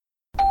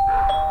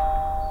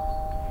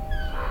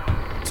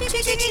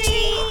Trick or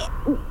treat!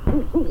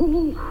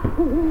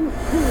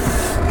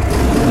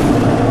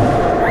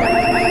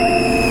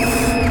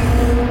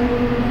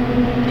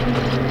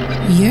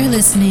 You're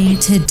listening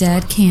to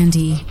Dead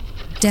Candy,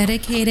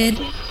 dedicated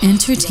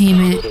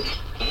entertainment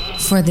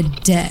for the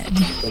dead.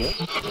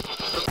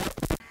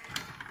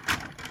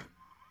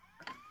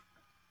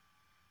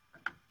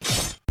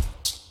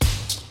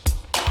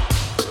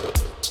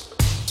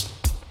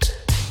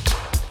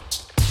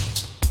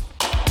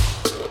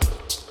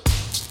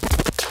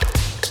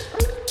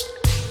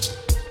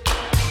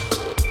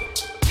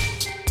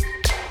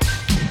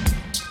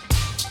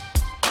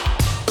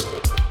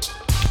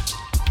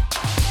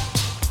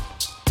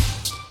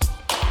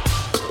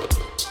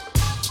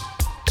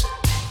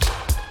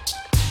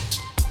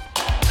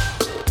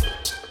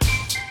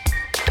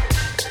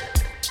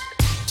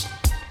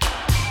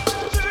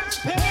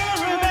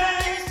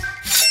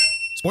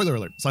 Spoiler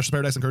alert, Slashers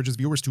Paradise encourages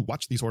viewers to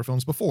watch these horror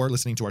films before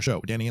listening to our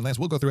show. Danny and Lance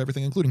will go through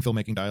everything, including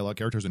filmmaking, dialogue,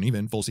 characters, and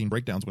even full scene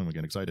breakdowns when we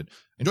get excited.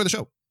 Enjoy the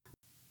show.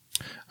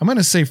 I'm going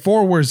to say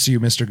 4 words to you,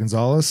 Mr.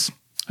 Gonzalez,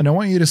 and I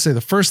want you to say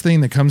the first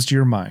thing that comes to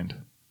your mind.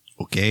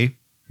 Okay.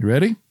 You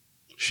ready?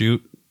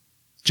 Shoot.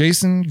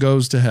 Jason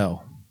Goes to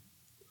Hell.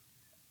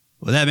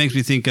 Well, that makes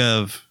me think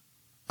of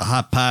a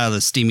hot pile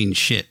of steaming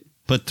shit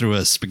put through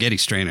a spaghetti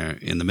strainer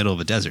in the middle of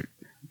a desert.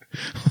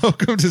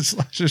 Welcome to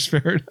Slashers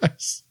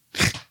Paradise.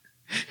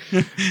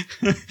 All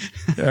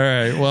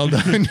right, well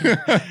done.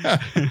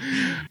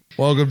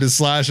 Welcome to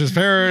Slashers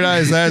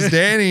Paradise. That's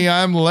Danny.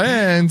 I'm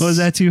Lance. Was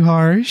that too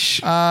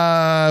harsh?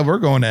 We're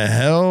going to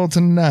hell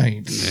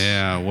tonight.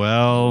 Yeah,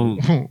 well,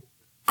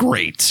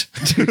 great.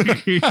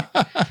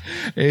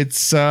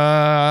 It's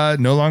no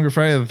longer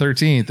Friday the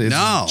 13th. It's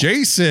No.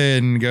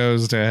 Jason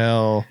Goes to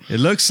Hell. It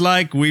looks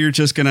like we're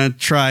just going to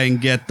try and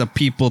get the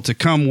people to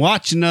come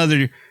watch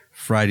another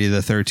Friday the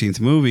 13th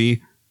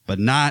movie, but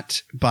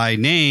not by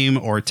name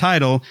or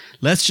title.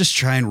 Let's just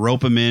try and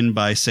rope them in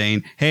by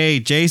saying, hey,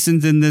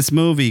 Jason's in this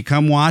movie.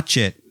 Come watch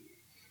it.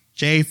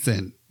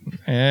 Jason.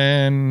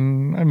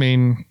 And, I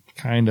mean,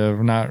 kind of,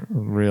 not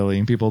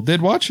really. People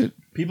did watch it.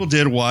 People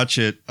did watch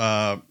it.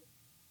 A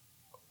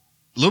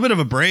little bit of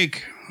a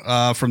break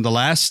from the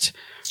last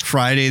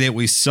Friday that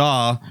we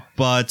saw.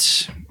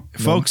 But,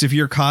 folks, if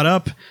you're caught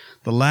up,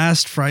 the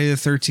last Friday the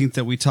 13th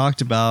that we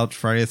talked about,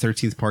 Friday the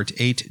 13th Part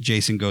 8,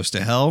 Jason Goes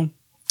to Hell,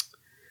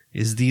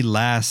 is the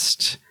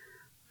last,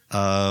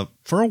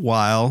 for a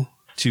while,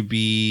 to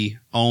be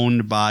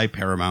owned by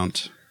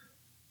Paramount.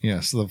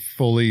 Yes, the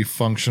fully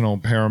functional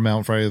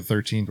Paramount Friday the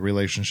 13th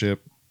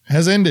relationship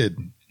has ended.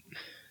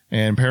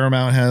 And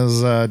Paramount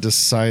has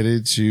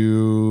decided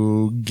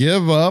to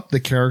give up the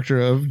character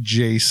of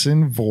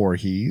Jason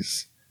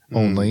Voorhees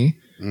only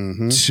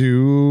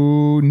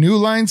to New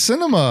Line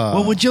Cinema.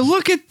 Well, would you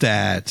look at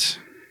that?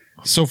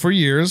 So for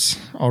years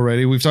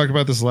already, we've talked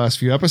about this the last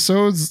few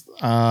episodes,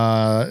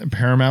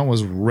 Paramount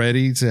was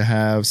ready to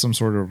have some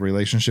sort of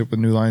relationship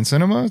with New Line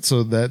Cinema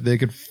so that they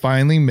could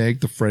finally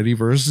make the Freddy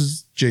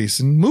versus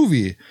Jason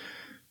movie.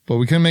 But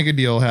we couldn't make a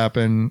deal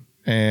happen.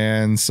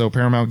 And so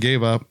Paramount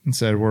gave up and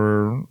said,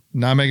 we're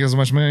not making as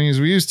much money as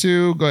we used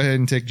to. Go ahead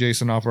and take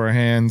Jason off our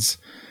hands.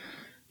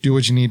 Do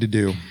what you need to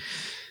do.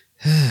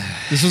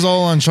 This was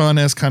all on Sean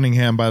S.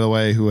 Cunningham, by the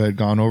way, who had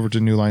gone over to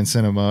New Line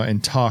Cinema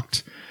and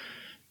talked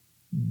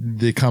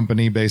the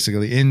company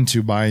basically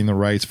into buying the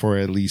rights for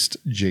at least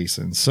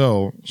Jason.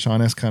 So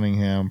Sean S.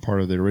 Cunningham,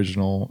 part of the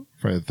original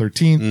Friday the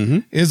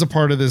 13th, is a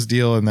part of this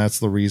deal, and that's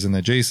the reason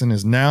that Jason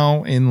is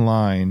now in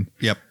line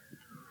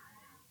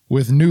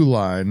with New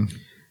Line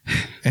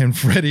and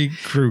Freddy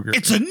Krueger.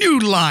 It's a new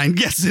line.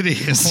 Yes, it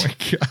is. Oh my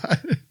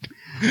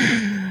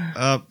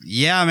God.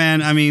 Yeah,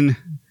 man. I mean,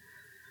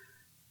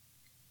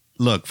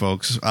 look,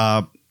 folks,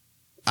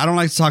 I don't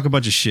like to talk a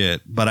bunch of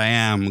shit, but I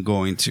am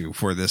going to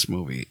for this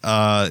movie.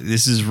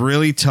 This is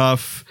really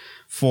tough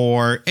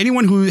for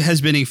anyone who has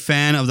been a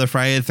fan of the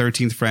Friday the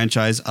 13th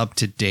franchise up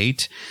to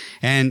date.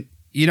 And,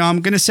 you know,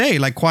 I'm going to say,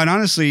 like, quite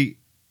honestly,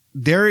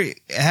 there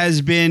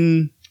has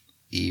been,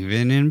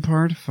 even in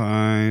part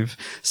 5,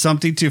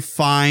 something to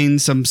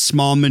find some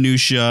small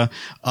minutia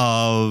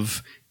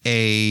of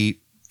a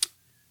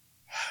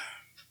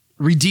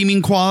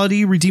redeeming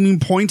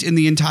point in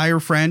the entire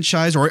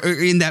franchise or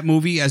in that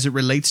movie as it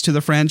relates to the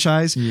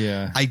franchise.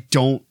 Yeah. I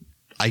don't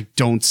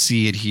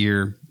see it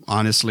here,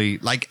 honestly.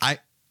 Like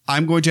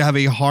I'm going to have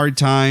a hard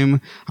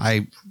time.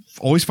 I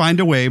always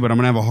find a way, but I'm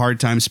going to have a hard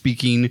time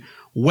speaking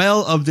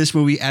well of this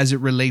movie as it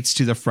relates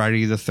to the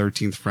Friday the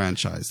 13th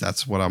franchise.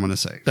 That's what I'm going to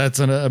say. That's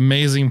an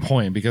amazing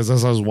point, because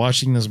as I was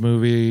watching this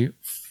movie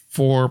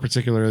for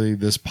particularly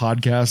this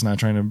podcast, not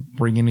trying to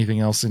bring anything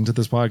else into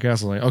this podcast, I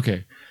was like,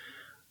 okay,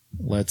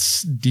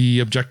 let's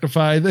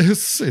de-objectify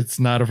this. It's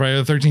not a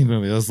Friday the 13th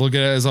movie. Let's look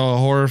at it as a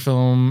horror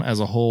film as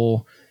a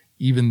whole.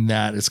 Even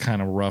that is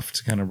kind of rough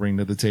to kind of bring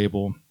to the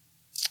table.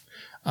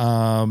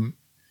 I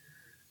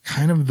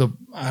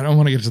don't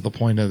want to get to the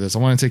point of this. I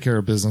want to take care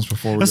of business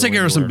before we Let's go take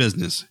care of some anywhere.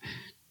 business.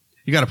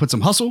 You got to put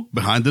some hustle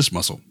behind this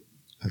muscle.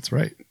 That's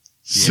right.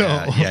 So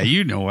yeah,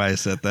 you know why I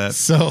said that.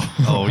 So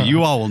Oh,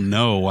 you all will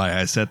know why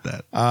I said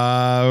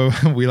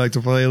that. we like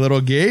to play a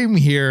little game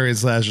here in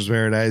Slashers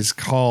Paradise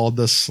called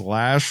the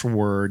slash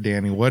word.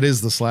 Danny, what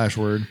is the slash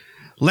word?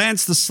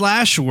 Lance, the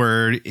slash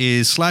word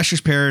is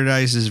Slashers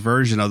Paradise's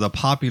version of the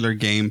popular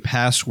game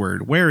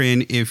Password,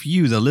 wherein if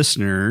you, the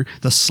listener,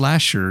 the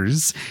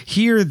slashers,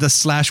 hear the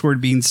slash word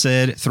being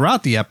said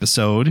throughout the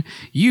episode,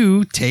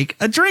 you take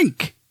a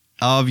drink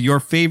of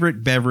your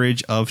favorite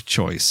beverage of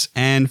choice.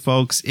 And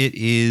folks, it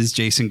is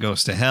Jason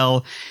Goes to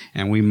Hell,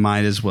 and we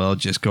might as well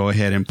just go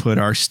ahead and put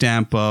our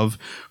stamp of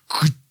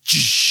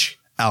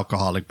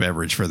alcoholic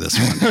beverage for this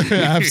one.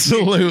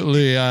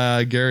 Absolutely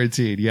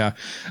guaranteed. Yeah.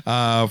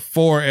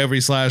 For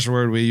every slash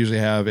word, we usually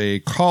have a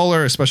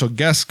caller, a special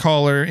guest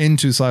caller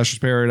into Slashers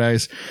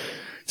Paradise.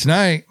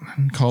 Tonight,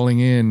 calling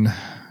in,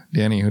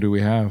 Danny, who do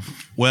we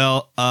have?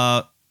 Well,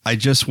 I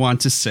just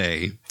want to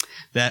say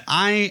that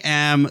I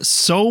am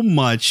so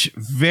much,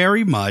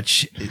 very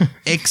much,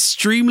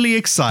 extremely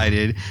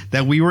excited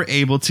that we were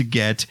able to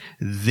get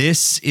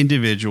this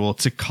individual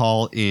to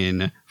call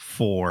in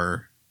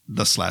for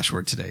the slash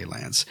word today,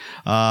 Lance.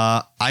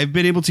 I've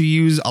been able to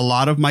use a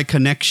lot of my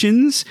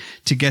connections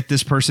to get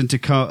this person to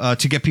come,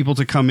 to get people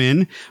to come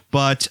in,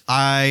 but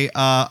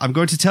I'm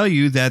going to tell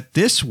you that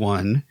this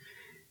one,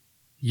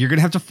 you're going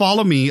to have to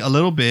follow me a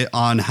little bit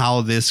on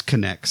how this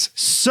connects.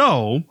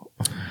 So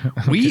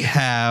we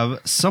have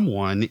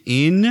someone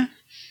in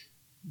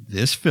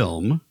this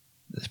film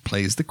that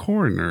plays the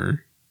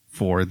coroner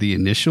for the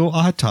initial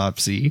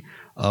autopsy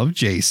of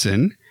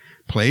Jason,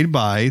 played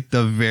by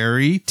the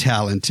very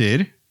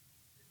talented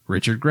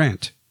Richard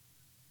Grant.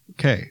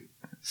 Okay,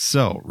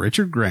 so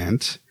Richard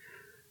Grant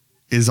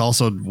is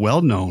also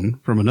well known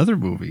from another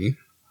movie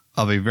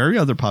of a very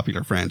other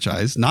popular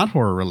franchise, not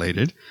horror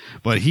related,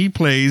 but he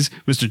plays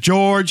Mr.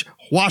 George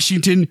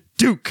Washington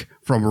Duke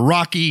from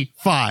Rocky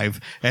V.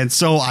 And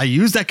so I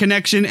used that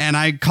connection and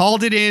I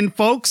called it in,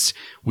 folks.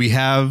 We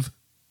have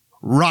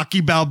Rocky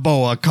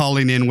Balboa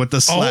calling in with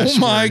the slash Oh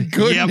my word.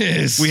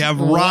 goodness. Yep. We have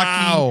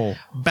Wow.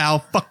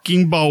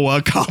 Rocky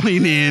Balboa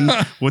calling in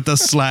with the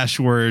slash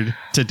word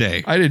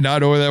today. I did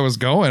not know where that was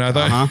going. I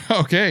thought,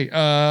 okay,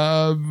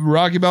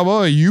 Rocky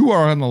Balboa, you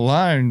are on the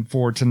line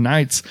for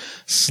tonight's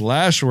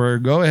slash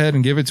word. Go ahead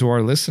and give it to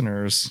our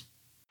listeners.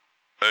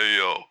 Hey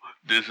yo,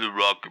 this is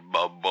Rocky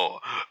Balboa,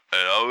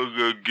 and I'm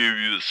gonna give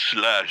you the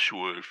slash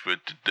word for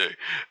today.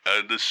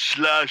 And the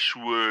slash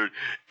word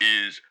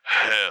is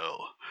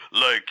hell.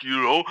 Like, you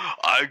know,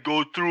 I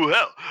go through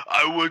hell.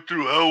 I went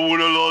through hell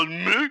when I lost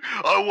Mick.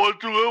 I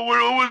went through hell when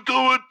I was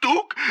done with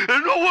Duke.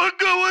 And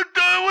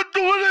I went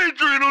through with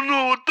Adrian on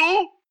number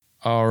 2.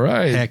 All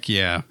right. Heck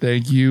yeah.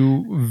 Thank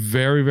you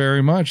very,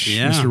 very much,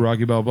 Yeah. Mr.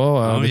 Rocky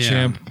Balboa. Oh, the yeah.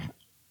 champ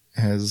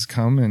has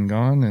come and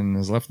gone and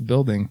has left the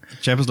building.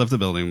 Champ has left the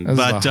building. That's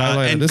But the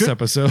highlight of and this good,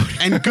 episode.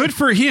 and good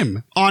for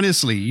him,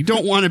 honestly. You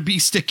don't want to be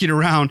sticking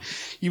around,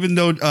 even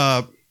though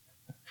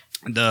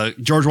the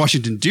George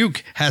Washington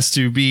Duke has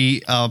to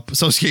be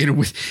associated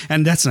with,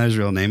 and that's not his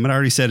real name, but I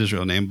already said his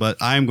real name, but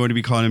I'm going to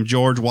be calling him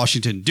George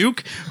Washington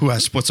Duke, who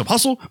has put some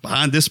hustle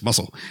behind this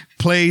muscle.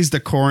 Plays the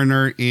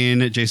coroner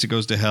in Jason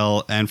Goes to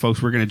Hell. And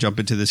folks, we're going to jump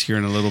into this here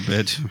in a little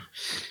bit.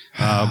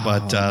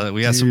 But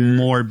we have some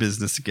more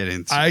business to get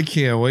into. I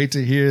can't wait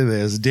to hear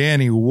this.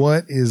 Danny,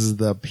 what is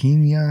the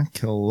pina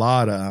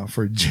colada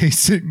for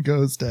Jason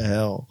Goes to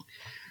Hell?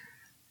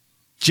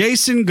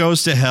 Jason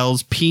Goes to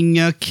Hell's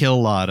Pina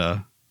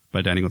Colada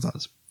by Danny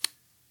Gonzalez.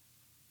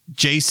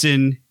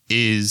 Jason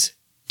is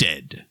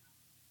dead.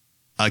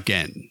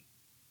 Again.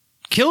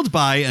 Killed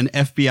by an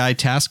FBI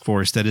task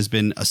force that has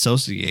been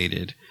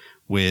associated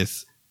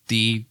with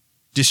the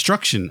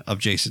destruction of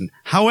Jason.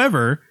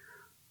 However,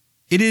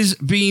 it is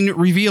being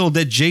revealed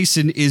that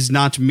Jason is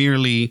not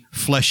merely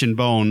flesh and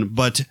bone,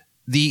 but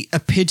the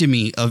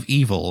epitome of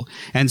evil.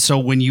 And so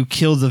when you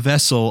kill the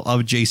vessel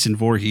of Jason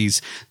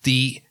Voorhees,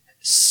 the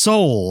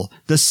soul,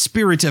 the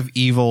spirit of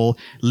evil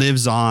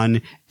lives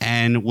on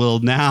and will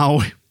now,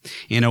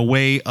 in a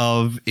way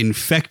of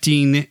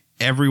infecting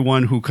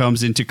everyone who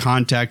comes into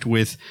contact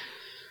with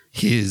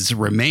his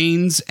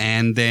remains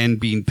and then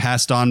being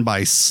passed on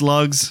by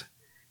slugs,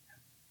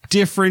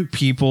 different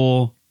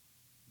people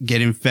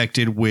get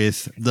infected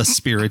with the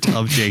spirit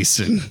of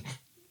Jason.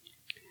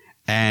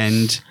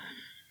 And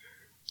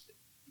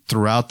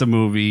throughout the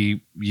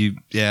movie,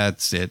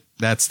 that's it.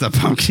 That's the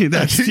pumpkin.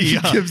 That's the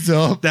gives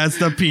up. that's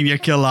the pina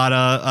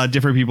colada.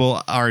 Different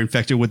people are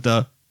infected with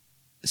the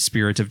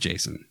spirit of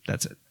Jason.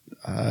 That's it.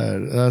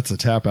 That's a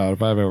tap out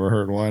if I've ever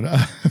heard one.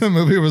 The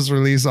movie was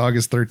released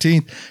August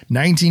 13th,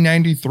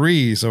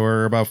 1993. So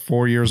we're about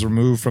 4 years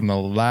removed from the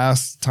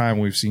last time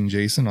we've seen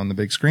Jason on the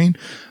big screen.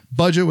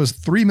 Budget was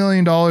 $3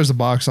 million. The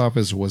box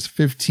office was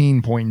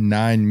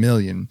 $15.9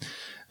 million.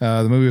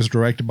 The movie was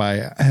directed by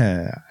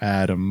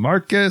Adam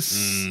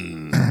Marcus,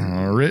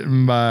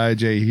 written by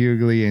Jay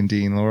Hughley and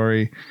Dean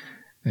Lorey,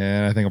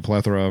 and I think a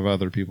plethora of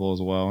other people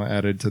as well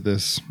added to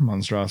this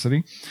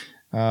monstrosity.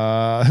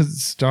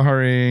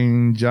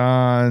 Starring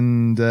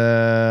John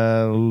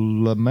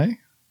DeLemay.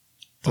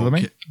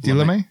 Okay.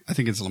 DeLemay? I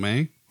think it's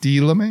LeMay.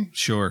 DeLemay?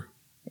 Sure.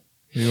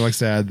 He likes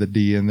to add the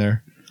D in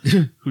there.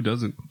 Who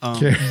doesn't?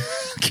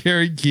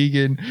 Carrie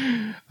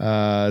Keegan,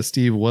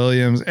 Steve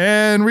Williams,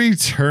 and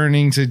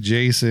returning to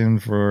Jason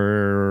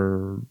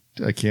for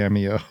a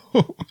cameo,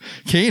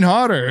 Kane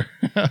Hodder.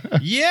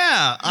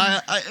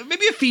 Yeah,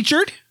 maybe a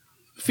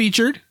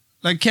featured.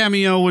 Like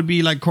cameo would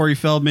be like Corey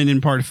Feldman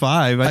in Part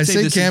 5. I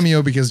say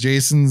cameo because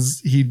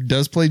he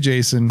does play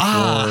Jason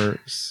for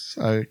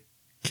a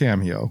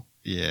cameo.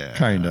 Yeah,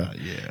 kinda.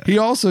 Yeah, he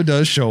also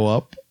does show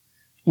up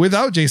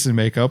without Jason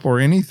makeup or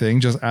anything,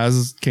 just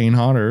as Kane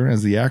Hodder,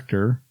 as the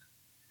actor,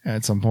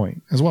 at some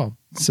point as well.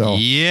 So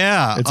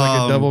yeah, it's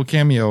like a double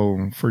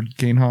cameo for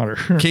Kane Hodder.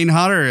 Kane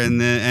Hodder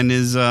and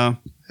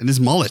his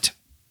mullet.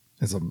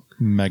 It's a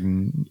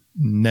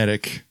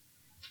magnetic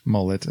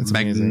mullet. It's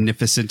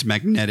magnificent,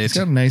 magnetic. It's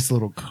got a nice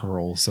little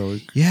curl, so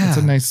yeah, it's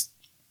a nice,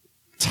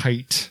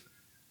 tight,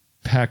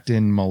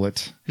 packed-in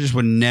mullet. I just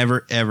would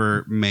never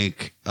ever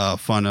make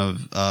fun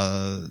of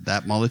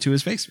that mullet to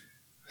his face.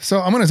 So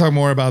I'm going to talk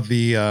more about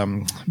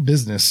the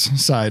business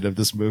side of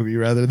this movie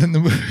rather than the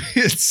movie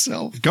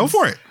itself. Go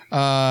for it.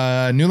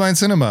 New Line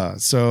Cinema.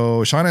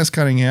 So Sean S.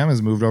 Cunningham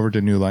has moved over to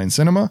New Line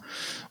Cinema,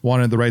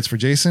 wanted the rights for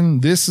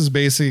Jason. This is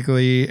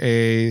basically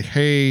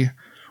hey,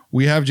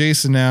 we have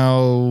Jason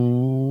now.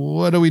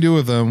 What do we do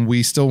with him?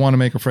 We still want to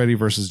make a Freddy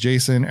versus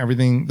Jason.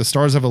 Everything, the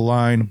stars have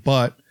aligned,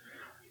 but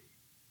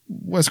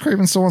Wes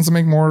Craven still wants to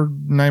make more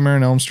Nightmare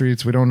on Elm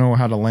Streets. We don't know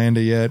how to land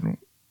it yet.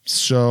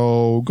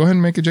 So go ahead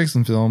and make a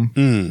Jason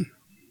film.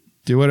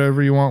 Do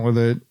whatever you want with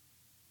it,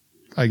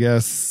 I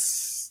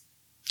guess.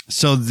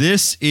 So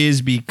this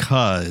is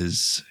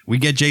because we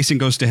get Jason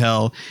Goes to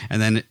Hell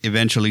and then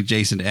eventually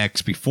Jason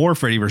X before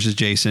Freddy versus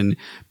Jason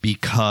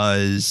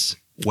because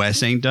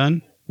Wes ain't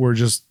done. We're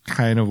just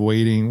kind of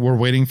waiting. We're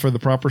waiting for the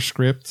proper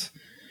script.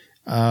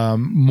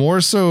 More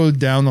so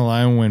down the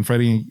line when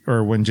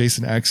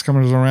Jason X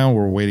comes around,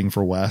 we're waiting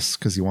for Wes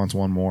because he wants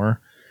one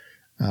more.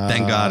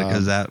 Thank God,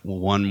 because that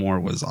one more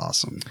was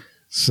awesome.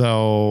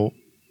 So,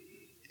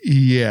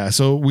 yeah.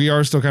 So we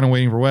are still kind of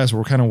waiting for Wes.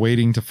 We're kind of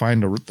waiting to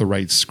find the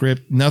right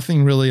script.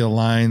 Nothing really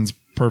aligns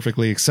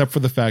perfectly except for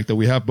the fact that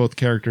we have both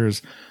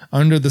characters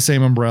under the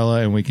same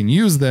umbrella and we can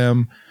use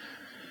them.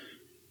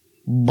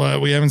 But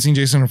we haven't seen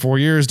Jason in 4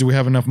 years. Do we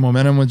have enough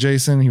momentum with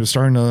Jason? He was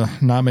starting to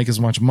not make as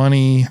much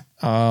money.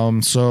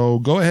 So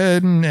go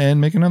ahead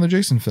and make another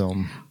Jason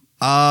film.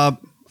 I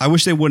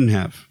wish they wouldn't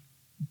have.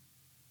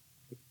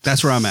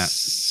 That's where I'm at.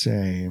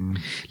 Same.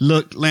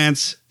 Look,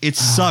 Lance, it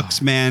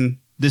sucks, man.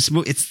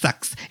 It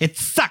sucks. It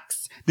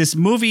sucks. This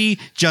movie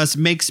just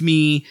makes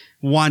me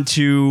want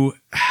to.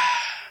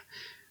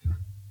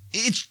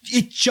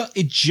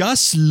 It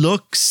just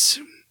looks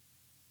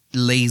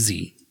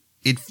lazy.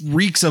 It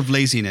reeks of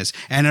laziness,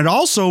 and it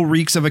also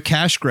reeks of a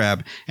cash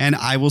grab. And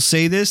I will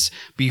say this: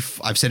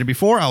 I've said it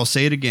before. I will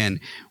say it again.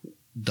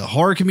 The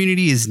horror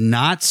community is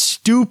not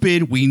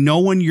stupid. We know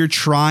when you're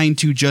trying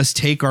to just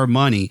take our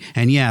money.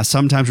 And yeah,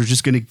 sometimes we're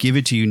just going to give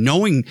it to you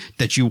knowing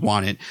that you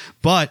want it.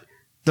 But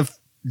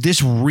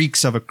this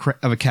reeks of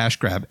a cash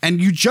grab.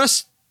 And you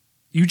just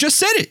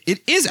said it. It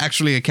is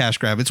actually a cash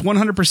grab. It's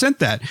 100%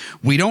 that.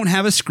 We don't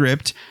have a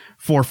script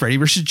for Freddy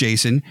versus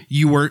Jason.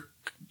 You were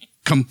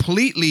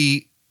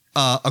completely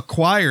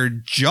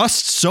acquired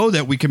just so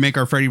that we can make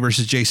our Freddy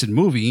versus Jason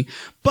movie,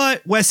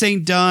 but Wes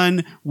ain't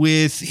done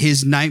with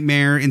his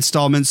Nightmare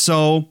installment,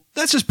 so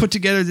let's just put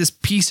together this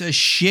piece of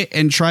shit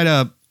and try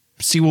to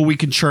see what we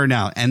can churn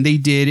out. And they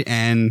did,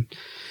 and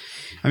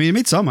I mean, it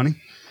made some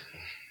money.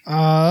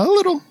 A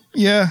little,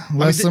 yeah,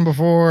 less than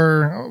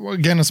before.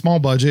 Again, a small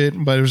budget,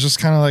 but it was just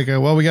kind of like,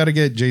 well, we got to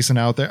get Jason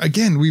out there.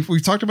 Again,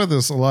 we've talked about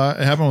this a lot.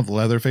 It happened with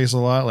Leatherface a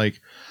lot, like,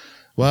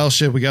 well,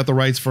 shit, we got the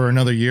rights for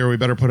another year. We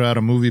better put out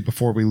a movie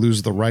before we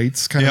lose the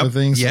rights kind of a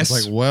thing. So yes.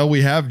 It's like, well,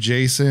 we have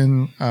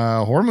Jason.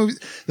 Horror movies.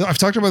 I've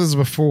talked about this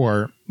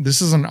before.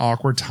 This is an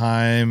awkward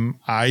time.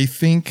 I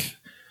think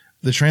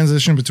the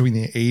transition between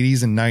the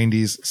 80s and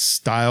 90s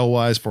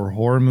style-wise for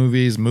horror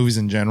movies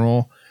in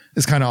general,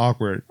 is kind of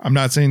awkward. I'm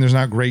not saying there's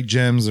not great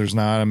gems. There's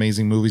not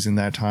amazing movies in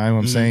that time.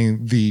 I'm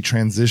saying the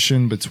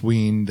transition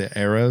between the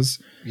eras,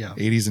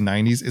 80s and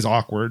 90s, is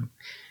awkward.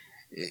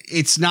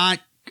 It's not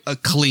a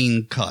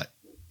clean cut.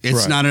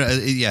 It's not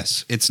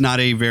it's not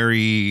a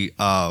very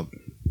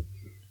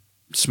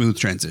smooth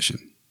transition.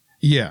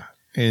 Yeah.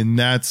 And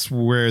that's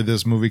where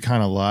this movie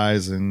kind of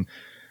lies. And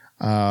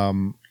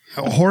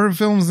horror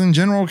films in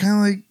general kind of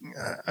like,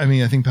 I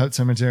mean, I think Pet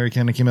Sematary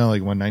kind of came out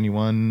like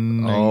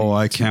 91. Oh,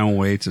 I can't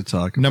wait to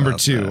talk about Number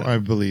 2, that. I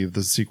believe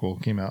the sequel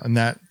came out in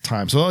that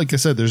time. So like I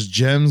said, there's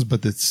gems,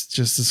 but it's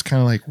just this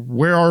kind of like,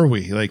 where are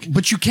we? Like,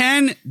 but you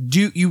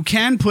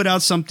can put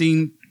out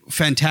something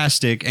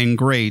fantastic and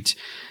great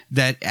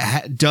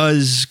that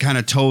does kind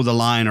of toe the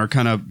line or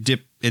kind of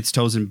dip its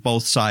toes in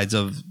both sides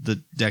of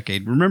the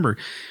decade. Remember,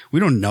 we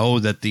don't know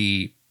that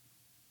it's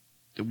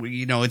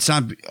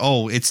not,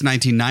 it's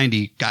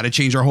 1990. Got to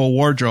change our whole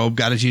wardrobe.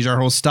 Got to change our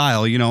whole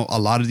style. You know, a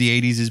lot of the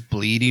 80s is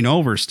bleeding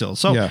over still.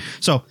 So,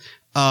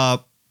 I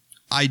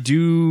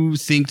do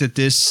think that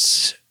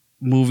this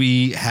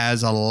movie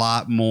has a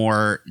lot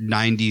more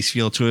 90s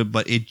feel to it,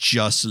 but it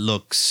just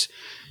looks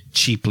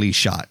cheaply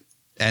shot.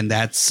 And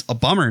that's a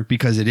bummer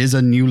because it is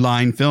a New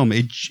Line film.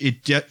 It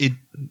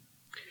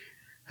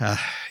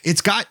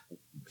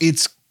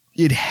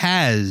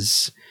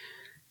has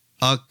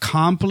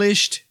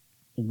accomplished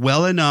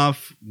well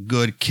enough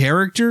good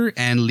character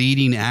and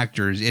leading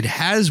actors. It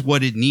has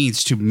what it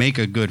needs to make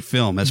a good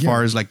film as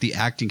far as like the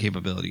acting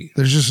capability.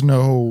 There's just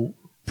no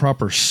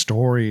proper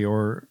story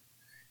or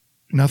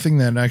nothing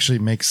that actually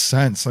makes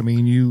sense. I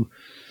mean,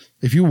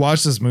 if you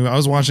watch this movie, I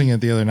was watching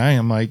it the other night.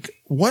 I'm like,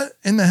 what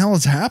in the hell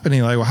is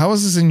happening? Like, how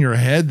is this in your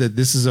head that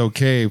this is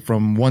okay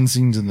from one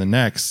scene to the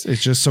next?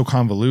 It's just so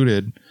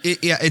convoluted.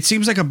 It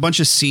seems like a bunch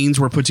of scenes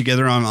were put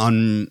together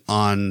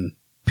on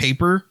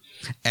paper,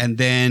 and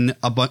then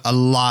a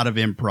lot of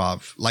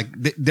improv. Like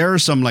there are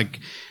some, like,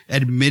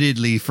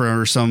 admittedly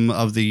for some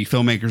of the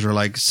filmmakers, or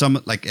like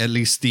some, like at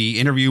least the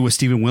interview with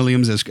Stephen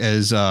Williams as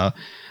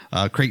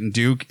Creighton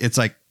Duke. It's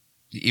like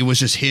it was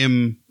just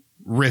him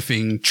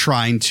riffing,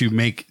 trying to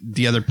make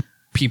the other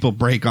people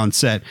break on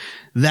set.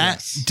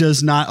 That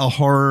does not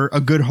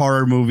a good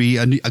horror movie,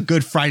 a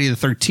good Friday the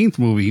 13th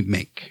movie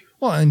make.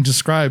 Well, and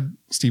describe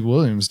Steve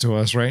Williams to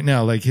us right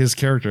now, like his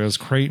character as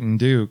Creighton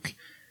Duke.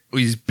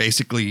 He's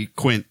basically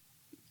Quint.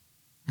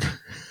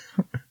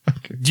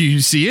 Okay. Do you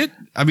see it?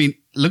 I mean,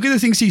 look at the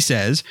things he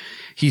says.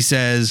 He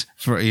says,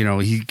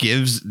 he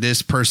gives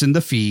this person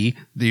the fee.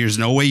 There's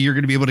no way you're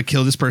going to be able to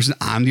kill this person.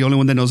 I'm the only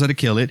one that knows how to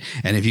kill it.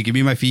 And if you give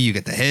me my fee, you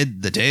get the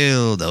head, the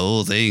tail, the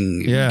whole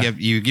thing. Yeah.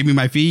 You give me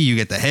my fee, you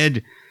get the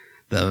head,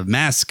 the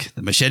mask,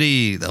 the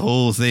machete, the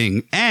whole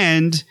thing.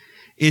 And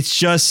it's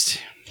just,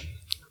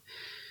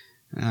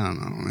 I don't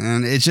know,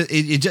 man. It's just,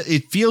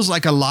 it feels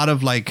like a lot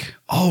of like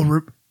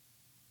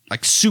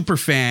super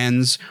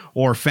fans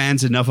or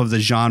fans enough of the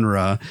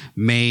genre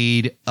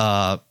made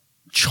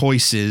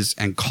choices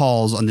and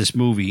calls on this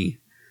movie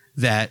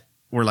that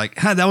were like,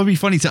 that would be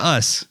funny to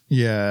us.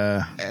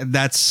 Yeah.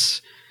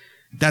 That's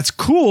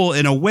cool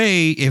in a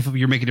way if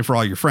you're making it for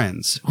all your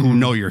friends who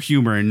know your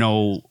humor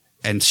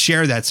and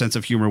share that sense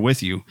of humor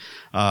with you.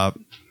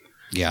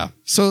 Yeah.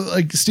 So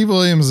like Steve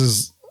Williams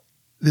is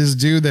this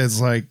dude that's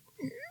like,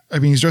 I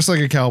mean, he's dressed like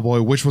a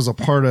cowboy, which was a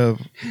part of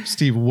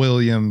Steve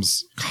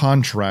Williams'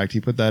 contract. He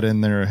put that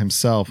in there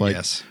himself. Like,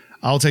 yes.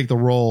 I'll take the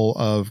role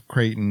of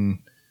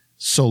Creighton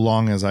so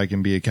long as I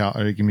can be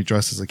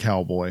dressed as a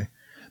cowboy.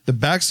 The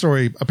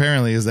backstory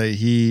apparently is that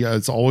he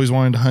has always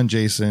wanted to hunt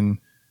Jason,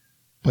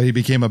 but he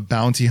became a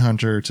bounty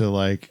hunter to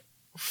like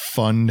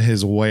fund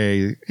his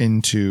way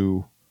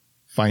into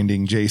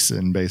finding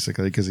Jason,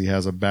 basically, because he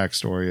has a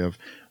backstory of.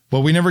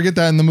 But we never get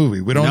that in the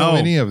movie. We don't know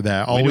any of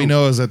that. All we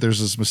know is that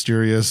there's this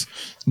mysterious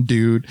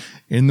dude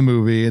in the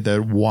movie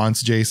that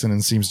wants Jason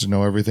and seems to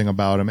know everything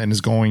about him and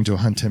is going to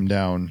hunt him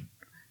down.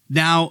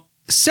 Now,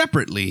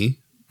 separately,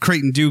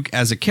 Creighton Duke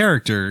as a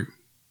character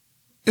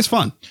is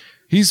fun.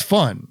 He's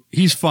fun.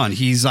 He's fun.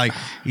 He's like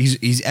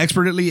he's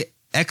expertly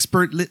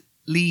acted.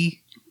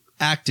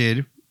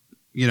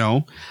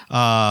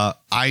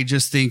 I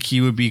just think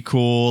he would be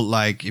cool.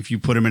 Like if you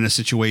put him in a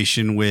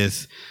situation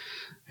with.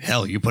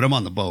 Hell, you put him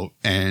on the boat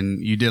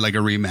and you did like a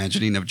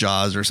reimagining of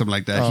Jaws or something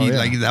like that.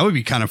 Like that would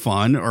be kind of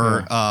fun.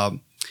 Or,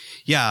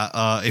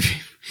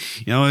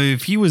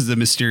 if he was the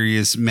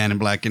mysterious man in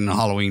black in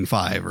Halloween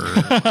 5 or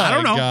I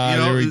don't know. God,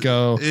 here we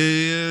go.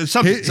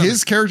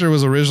 His character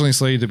was originally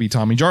slated to be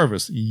Tommy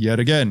Jarvis. Yet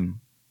again,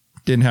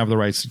 didn't have the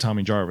rights to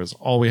Tommy Jarvis.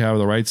 All we have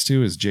the rights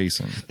to is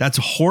Jason. That's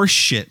horse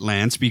shit,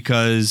 Lance,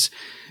 because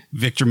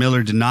Victor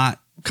Miller did not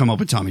come up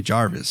with Tommy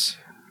Jarvis.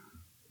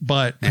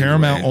 But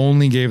Paramount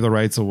only gave the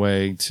rights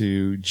away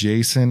to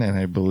Jason and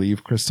I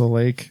believe Crystal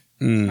Lake.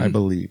 I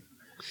believe.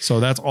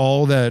 So that's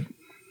all that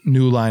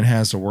New Line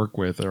has to work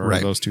with are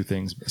those two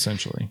things,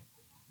 essentially.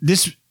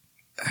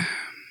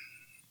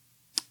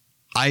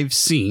 I've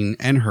seen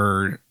and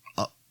heard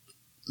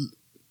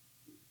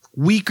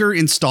weaker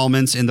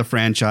installments in the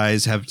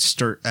franchise have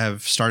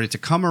started to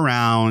come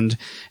around,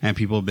 and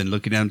people have been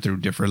looking at them through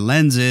different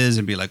lenses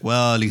and be like,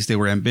 well, at least they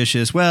were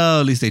ambitious.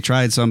 Well, at least they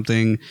tried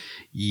something,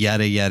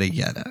 yada, yada,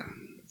 yada.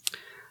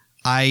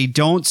 I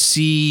don't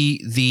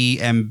see the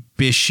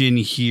ambition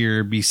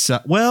here. I see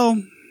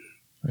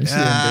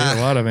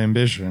a lot of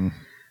ambition.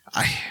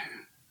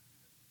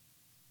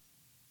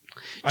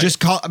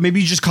 Maybe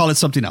you just call it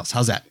something else.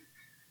 How's that?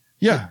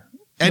 Yeah.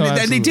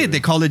 And they did. They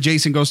called it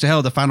Jason Goes to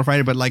Hell, the Final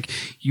Friday. But like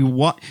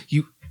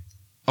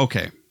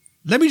okay.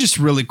 Let me just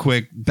really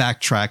quick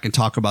backtrack and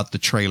talk about the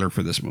trailer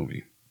for this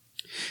movie.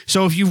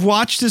 So if you've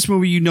watched this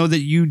movie, you know that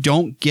you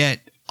don't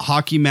get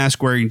hockey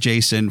mask wearing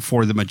Jason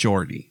for the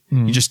majority.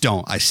 Mm-hmm. You just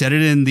don't. I said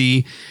it in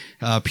the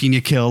Pina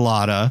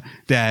Colada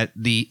that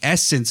the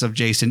essence of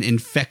Jason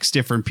infects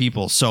different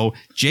people. So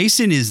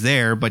Jason is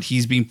there, but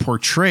he's being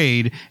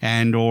portrayed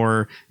and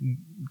or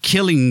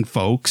killing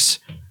folks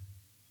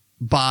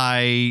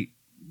by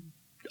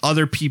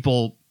other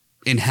people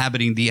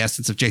inhabiting the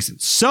essence of Jason.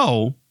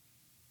 So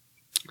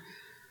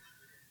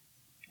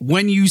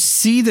when you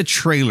see the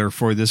trailer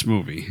for this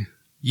movie,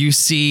 you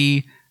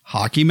see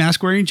hockey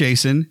mask wearing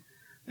Jason,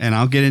 and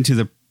I'll get into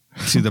the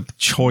to the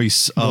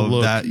choice of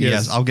look, that. yes.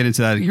 Yes, I'll get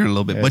into that here in a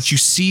little bit. Yes. But you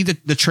see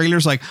the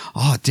trailer's like,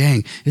 oh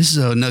dang, this is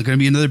going to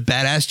be another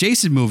badass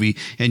Jason movie,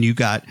 and you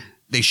got.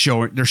 They're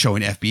showing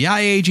FBI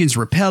agents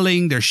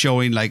repelling. They show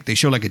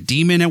like a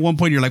demon at one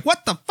point. You're like,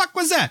 what the fuck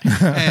was that?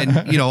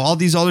 And all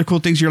these other cool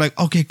things. You're like,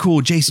 okay,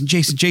 cool,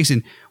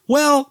 Jason.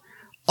 Well,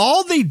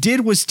 all they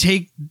did was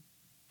take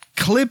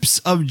clips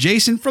of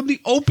Jason from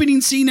the opening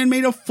scene and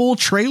made a full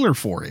trailer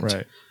for it.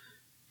 Right.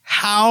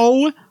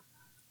 How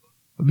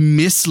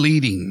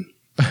misleading.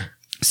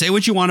 Say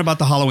what you want about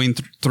the Halloween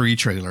 3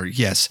 trailer.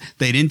 Yes,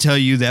 they didn't tell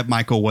you that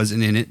Michael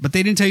wasn't in it, but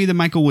they didn't tell you that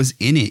Michael was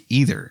in it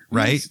either,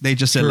 right? Yes. They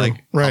just said True.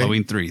 Right.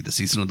 Halloween 3, the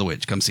season of the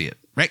witch. Come see it,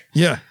 right?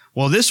 Yeah.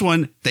 Well, this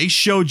one, they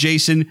show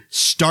Jason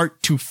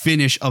start to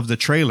finish of the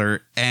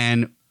trailer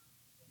and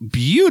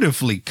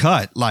beautifully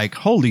cut. Like,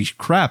 holy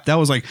crap. That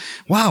was like,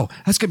 wow,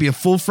 that's going to be a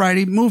full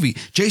Friday movie.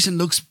 Jason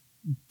looks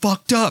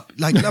fucked up.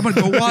 Like, I'm going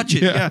to go watch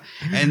it. Yeah.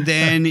 And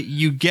then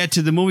you get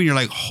to the movie and you're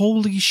like,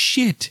 holy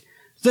shit.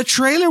 The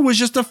trailer was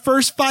just the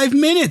first 5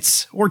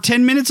 minutes or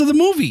 10 minutes of the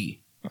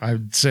movie.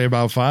 I'd say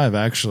about 5,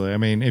 actually. I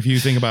mean, if you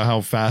think about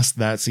how fast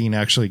that scene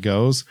actually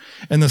goes,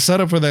 and the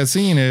setup for that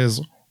scene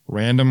is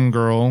random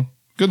girl,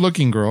 good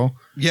looking girl,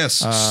 Yes.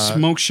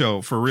 Smoke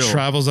show for real.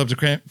 travels up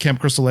to Camp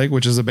Crystal Lake,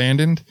 which is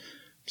abandoned,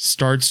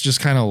 starts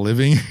just kind of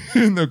living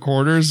in the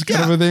quarters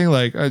kind of a thing.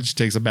 Like, she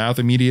takes a bath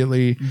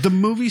immediately. The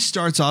movie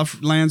starts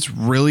off, Lance,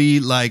 really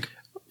like,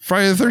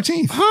 Friday the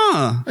 13th.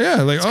 huh.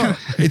 Yeah, like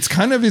it's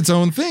kind of its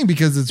own thing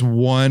because it's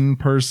one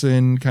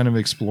person kind of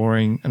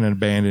exploring an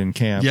abandoned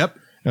camp. Yep.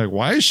 Like,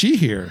 why is she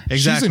here? Exactly.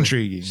 She's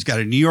intriguing. She's got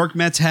a New York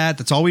Mets hat.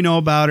 That's all we know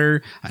about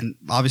her. And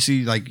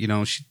obviously, like,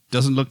 she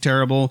doesn't look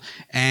terrible.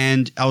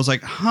 And I was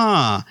like,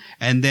 huh.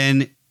 And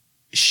then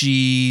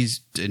she's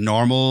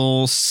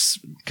normal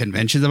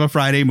conventions of a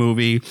Friday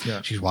movie.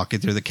 Yeah. She's walking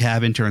through the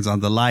cabin, turns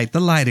on the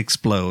light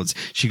explodes.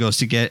 She goes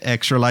to get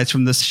extra lights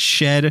from the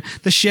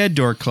shed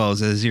door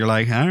closes. You're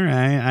like, all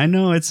right, I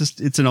know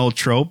it's an old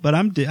trope, but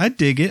I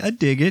dig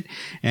it.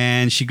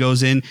 And she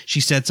goes in, she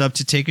sets up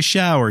to take a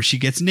shower. She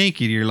gets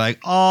naked. You're like,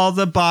 all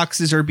the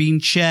boxes are being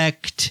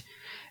checked.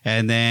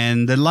 And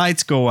then the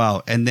lights go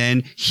out. And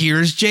then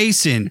here's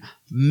Jason,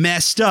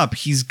 messed up.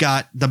 He's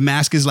got the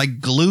mask is like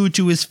glued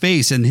to his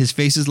face, and his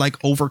face is like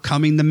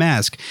overcoming the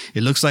mask.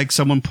 It looks like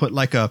someone put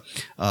like a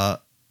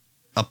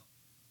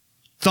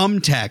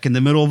thumbtack in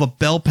the middle of a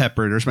bell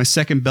pepper. There's my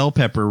second bell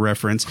pepper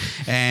reference,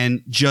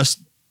 and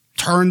just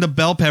turned the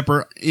bell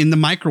pepper in the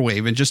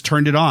microwave and just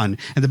turned it on,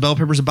 and the bell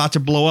pepper's about to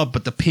blow up,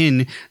 but the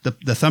pin, the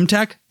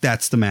thumbtack,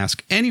 that's the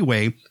mask.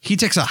 Anyway, he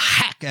takes a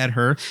hack at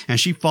her and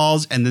she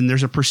falls, and then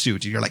there's a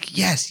pursuit. And you're like,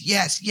 yes.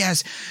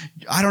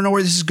 I don't know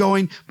where this is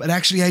going, but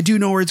actually I do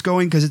know where it's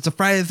going because it's a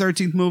Friday the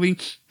 13th movie.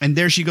 And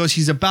there she goes.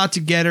 He's about to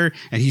get her,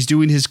 and he's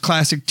doing his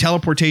classic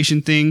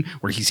teleportation thing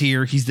where he's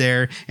here, he's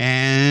there,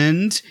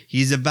 and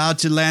he's about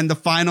to land the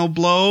final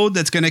blow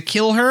that's going to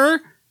kill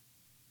her.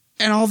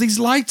 And all these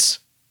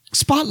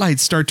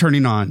spotlights start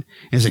turning on.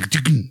 And it's like,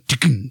 tikkun,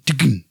 tikkun,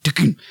 tikkun,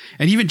 tikkun.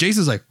 And even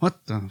Jason's like,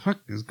 what the fuck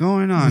is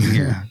going on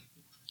here?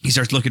 He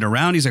starts looking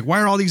around. He's like,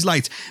 why are all these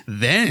lights?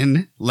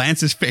 Then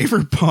Lance's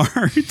favorite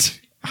part.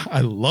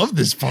 I love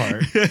this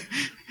part.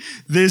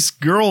 This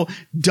girl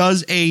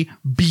does a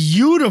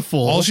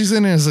beautiful. All she's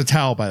in is a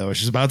towel, by the way.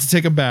 She's about to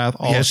take a bath.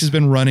 All Yes. she's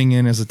been running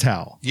in is a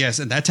towel. Yes,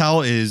 and that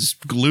towel is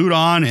glued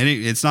on, and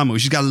it's not moving.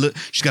 She's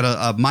got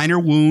a minor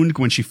wound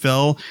when she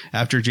fell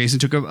after Jason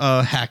took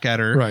a hack at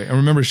her. Right. And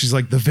remember, she's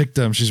like the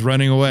victim. She's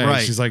running away.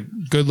 Right. She's like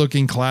good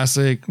looking,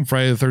 classic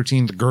Friday the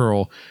 13th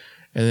girl.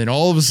 And then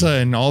all of a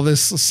sudden, all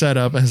this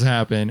setup has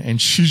happened, and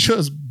she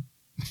just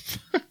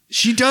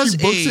She does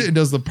books it and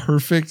does the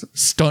perfect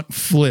stunt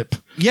flip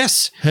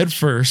yes. head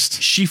first.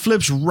 She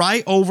flips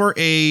right over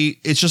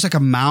it's just like a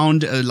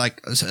mound,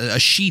 like a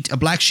sheet, a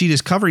black sheet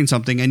is covering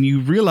something. And you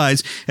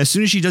realize as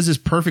soon as she does this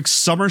perfect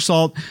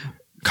somersault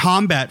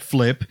combat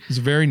flip. It's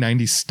a very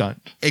 90s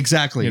stunt.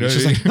 Exactly. You know, it's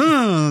just like,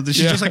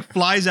 she just like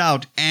flies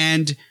out,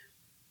 and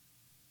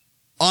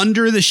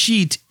under the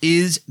sheet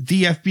is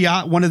the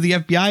FBI, one of the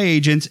FBI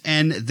agents,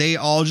 and they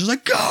all just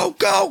like, go,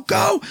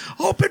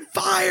 open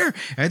fire.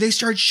 And they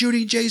start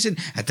shooting Jason.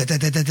 And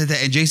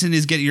Jason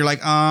is you're like,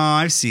 oh,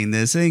 I've seen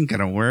this. It ain't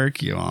gonna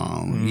work,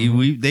 y'all.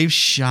 They've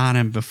shot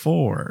him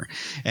before.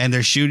 And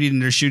they're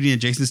shooting,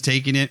 and Jason's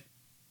taking it.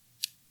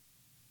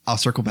 I'll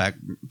circle back.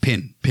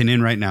 Pin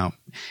in right now.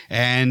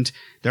 And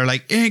they're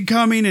like,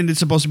 incoming, and it's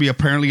supposed to be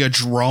apparently a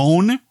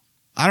drone.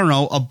 I don't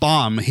know, a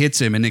bomb hits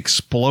him and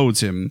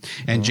explodes him,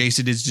 and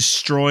Jason is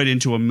destroyed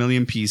into a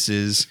million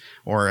pieces,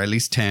 or at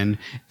least 10,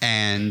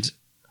 and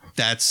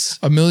that's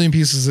a million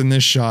pieces in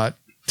this shot,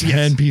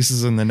 10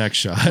 pieces in the next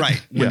shot.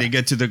 right when they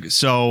get to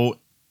so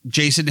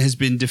Jason has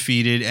been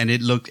defeated, and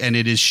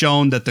it is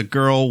shown that the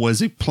girl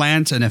was a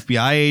plant, an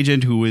FBI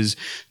agent who is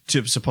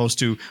supposed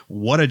to,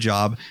 what a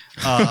job,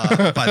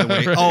 by the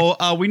way.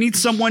 Right. We need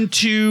someone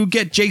to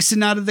get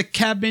Jason out of the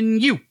cabin.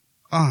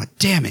 Oh,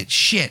 damn it.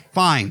 Shit.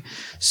 Fine.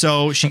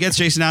 So she gets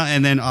Jason out,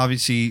 and then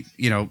obviously,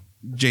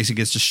 Jason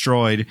gets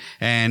destroyed.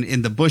 And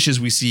in the bushes,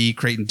 we see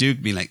Creighton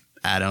Duke being like,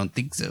 I don't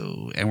think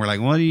so. And we're like,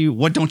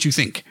 what don't you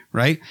think?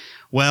 Right?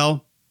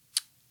 Well,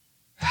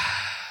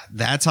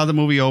 that's how the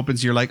movie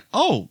opens. You're like,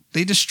 oh,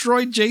 they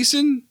destroyed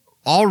Jason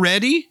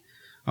already?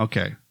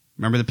 Okay.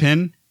 Remember the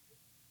pin?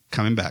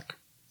 Coming back.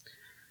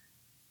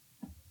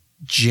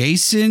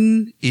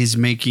 Jason is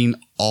making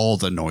all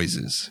the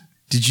noises.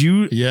 Did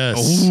you? Yes.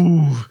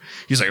 Oh,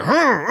 he's like,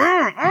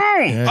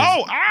 Yes.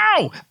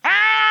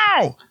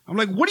 ow. I'm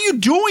like, what are you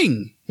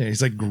doing? Yeah,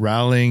 he's like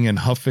growling and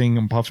huffing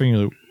and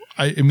puffing.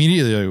 I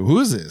immediately like, who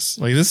is this?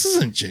 Like, this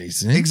isn't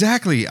Jason.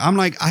 Exactly. I'm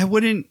like,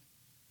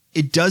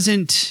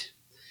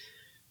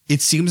 it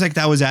seems like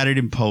that was added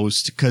in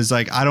post because,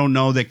 like, I don't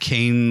know that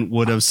Kane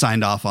would have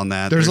signed off on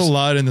that. There's a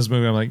lot in this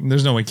movie. I'm like,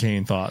 there's no way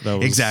Kane thought that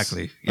was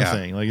Exactly. a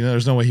thing. Like,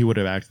 there's no way he would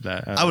have acted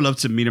that. I would love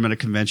to meet him at a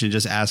convention,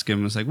 just ask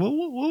him. It's like, what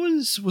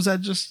was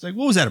that just like?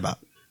 What was that about?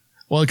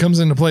 Well, it comes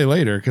into play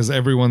later because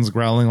everyone's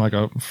growling like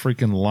a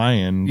freaking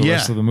lion the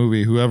rest of the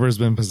movie. Whoever's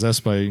been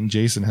possessed by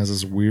Jason has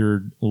this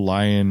weird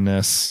lion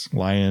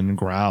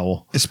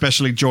growl.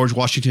 Especially George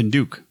Washington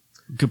Duke.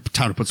 Good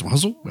time to put some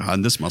muscle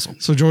behind this muscle.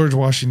 So George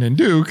Washington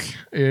Duke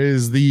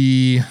is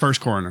the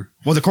First coroner.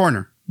 Well, the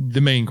coroner.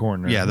 the main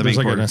coroner. Yeah, the There's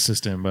main like coroner. an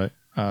assistant, but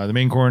the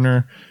main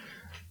coroner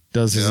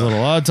does his little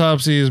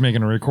autopsies,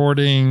 making a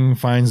recording,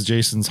 finds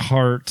Jason's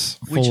heart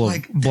Which, full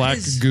like, of black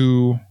that is-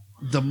 goo.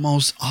 The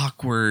most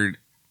awkward.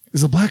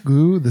 Is the black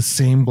goo the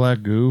same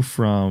black goo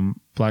from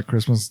Black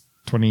Christmas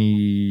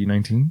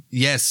 2019?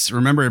 Yes,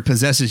 remember it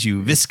possesses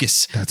you.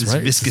 Viscous. That's This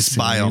right. Viscous Same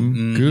bile.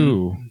 Mhm.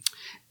 goo.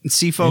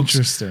 See, folks.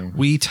 Interesting.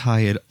 We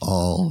tie it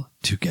all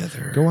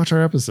together. Go watch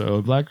our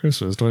episode, Black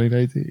Christmas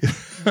 2019.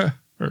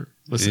 Or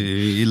listen.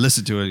 You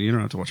listen to it. You don't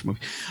have to watch the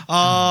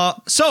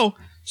movie.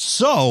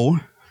 So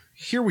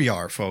here we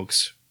are,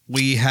 folks.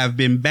 We have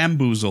been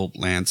bamboozled,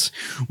 Lance.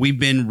 We've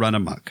been run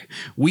amok.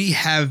 We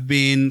have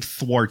been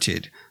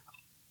thwarted.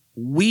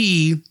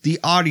 We, the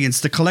audience,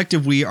 the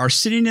collective we, are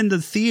sitting in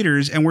the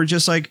theaters and we're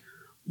just like,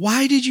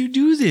 why did you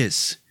do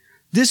this?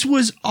 This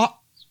was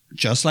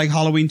just like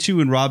Halloween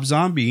 2 and Rob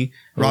Zombie's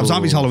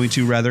Halloween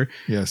 2, rather.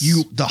 Yes.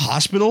 The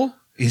hospital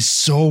is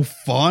so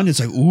fun. It's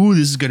like, ooh,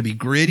 this is going to be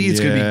gritty. It's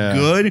going to be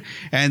good.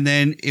 And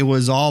then it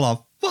was all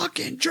a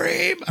fucking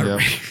dream. Yep.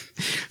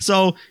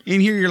 So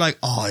in here, you're like,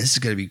 oh, this is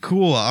going to be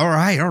cool. All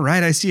right.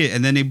 I see it.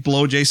 And then they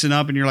blow Jason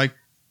up and you're like,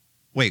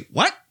 wait,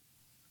 what?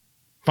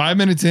 5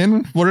 minutes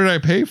in, what did I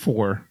pay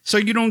for? So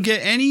you don't get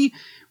any.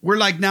 We're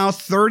like now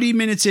 30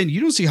 minutes in. You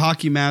don't see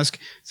Hockey Mask.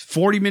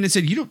 40 minutes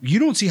in. You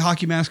don't see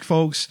Hockey Mask,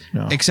 folks,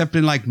 No. except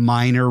in like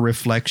minor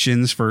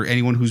reflections for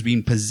anyone who's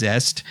being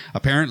possessed.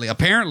 Apparently,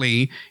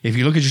 if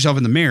you look at yourself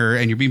in the mirror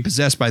and you're being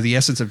possessed by the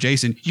essence of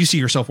Jason, you see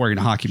yourself wearing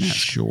a hockey mask.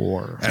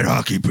 Sure. And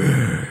hockey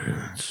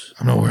pants.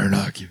 I'm not wearing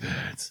hockey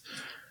pads.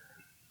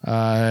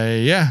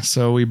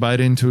 So we bite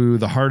into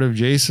the heart of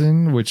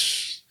Jason,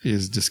 which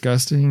is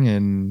disgusting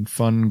and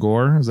fun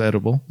gore. It's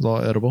edible. It's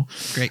all edible.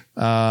 Great.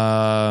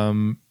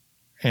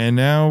 And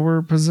now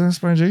we're possessed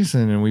by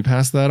Jason and we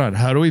pass that on.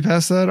 How do we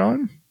pass that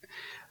on?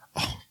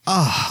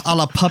 A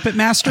la Puppet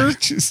Master.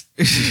 Just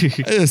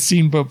a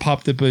scene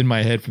popped up in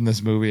my head from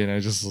this movie and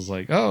I just was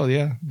like, oh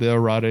yeah, the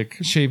erotic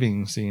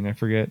shaving scene. I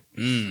forget.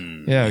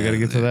 Yeah, I got to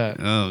get to that.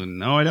 Oh,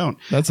 no, I don't.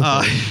 That's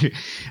a thing.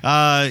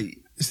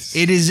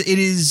 It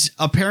is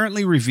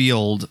apparently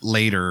revealed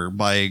later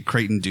by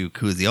Creighton Duke,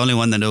 who is the only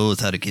one that knows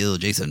how to kill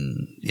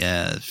Jason.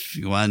 Yeah, if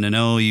you want to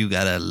know,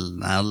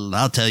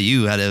 I'll tell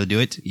you how to do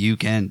it. You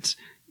can't.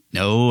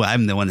 No,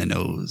 I'm the one that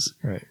knows.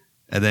 Right.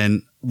 And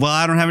then, well,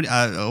 I don't have it.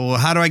 Well,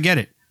 how do I get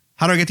it?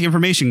 How do I get the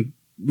information,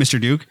 Mr.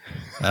 Duke?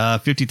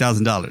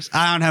 $50,000.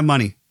 I don't have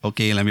money.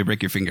 Okay, let me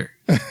break your finger.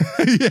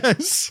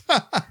 Yes.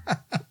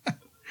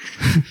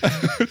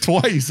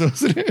 Twice,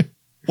 wasn't it?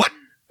 What?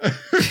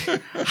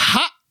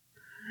 Ha!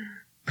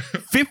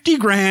 50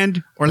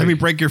 grand or let me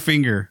break your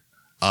finger.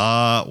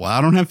 Well, I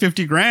don't have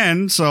 50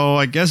 grand, so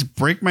I guess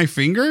break my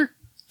finger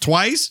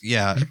twice.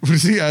 Yeah. What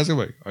does he ask him?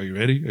 Like, are you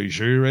ready? Are you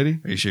sure you're ready?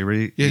 Are you sure you're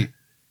ready? Yeah.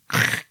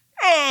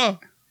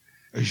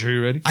 Are you sure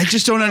you're ready? I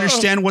just don't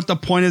understand what the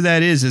point of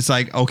that is. It's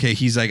like, okay,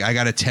 he's like, I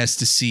got to test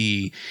to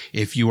see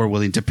if you are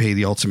willing to pay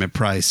the ultimate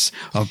price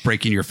of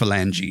breaking your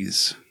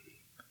phalanges.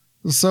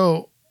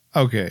 So,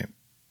 okay.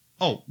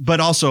 Oh, but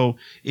also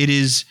it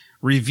is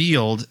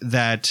revealed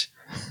that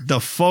the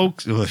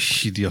folks,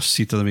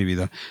 Diosito de mi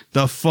vida,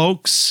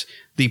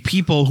 the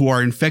people who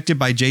are infected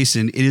by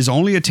Jason, it is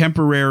only a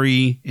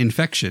temporary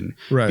infection.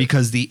 Right.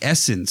 Because the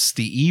essence,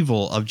 the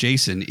evil of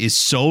Jason is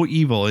so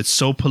evil, it's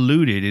so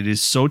polluted, it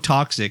is so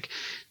toxic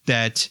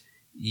that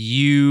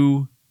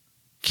you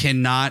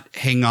cannot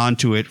hang on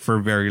to it for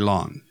very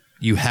long.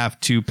 You have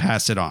to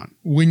pass it on.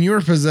 When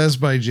you're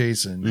possessed by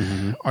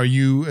Jason, are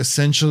you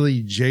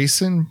essentially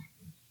Jason?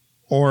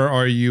 Or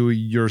are you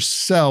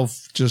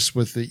yourself just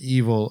with the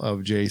evil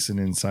of Jason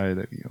inside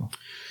of you?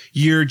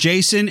 You're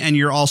Jason and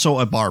you're also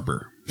a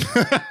barber.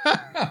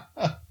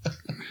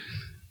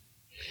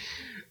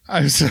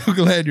 I'm so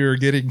glad you're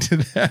getting to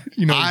that.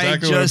 You know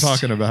exactly what I'm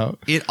talking about.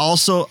 It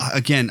also,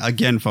 again,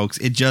 folks,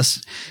 it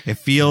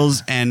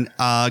feels, and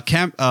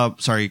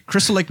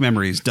Crystal Lake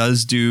Memories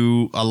does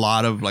do a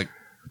lot of like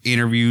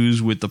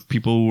interviews with the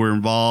people who were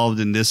involved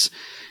in this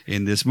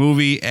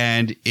movie,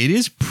 and it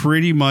is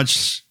pretty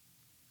much,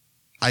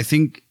 I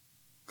think,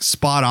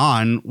 spot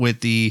on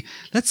with the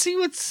let's see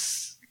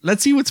what's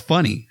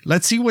funny,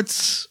 let's see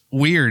what's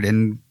weird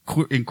and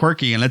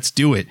quirky, and let's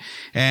do it.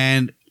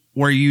 And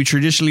where you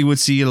traditionally would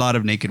see a lot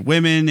of naked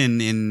women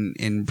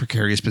in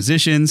precarious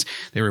positions,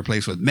 they were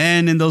replaced with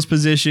men in those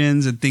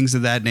positions and things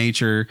of that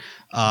nature.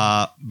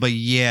 But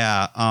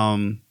yeah,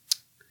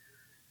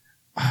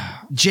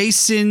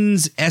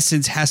 Jason's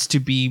essence has to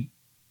be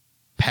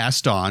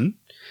passed on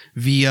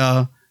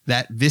via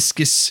that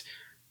viscous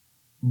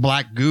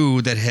black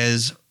goo that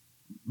has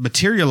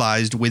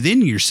materialized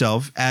within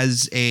yourself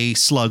as a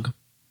slug.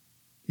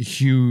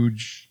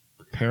 Huge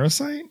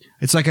parasite?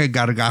 It's like a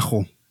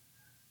gargajo,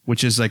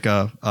 which is like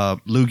a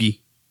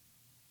loogie.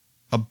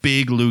 A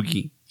big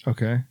loogie.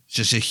 Okay. It's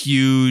just a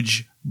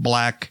huge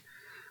black,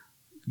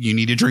 you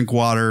need to drink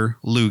water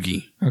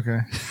loogie.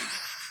 Okay.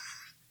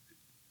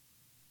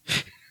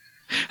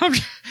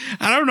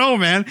 I don't know,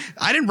 man.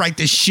 I didn't write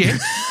this shit.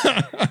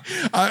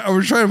 I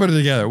was trying to put it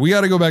together. We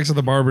got to go back to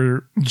the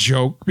barber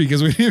joke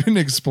because we didn't even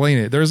explain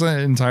it. There's an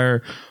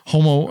entire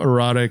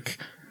homoerotic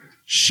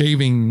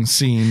shaving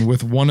scene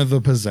with one of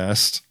the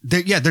possessed.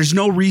 There's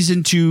no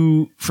reason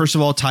to, first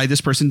of all, tie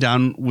this person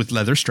down with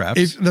leather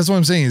straps. That's what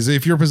I'm saying is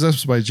if you're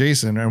possessed by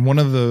Jason and one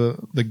of the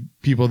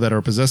people that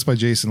are possessed by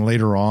Jason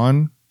later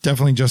on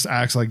definitely just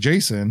acts like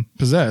Jason,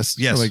 possessed,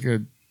 yes, like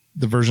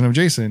the version of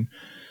Jason.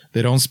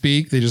 They don't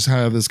speak. They just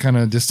have this kind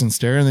of distant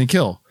stare and they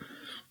kill.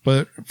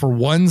 But for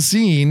one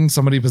scene,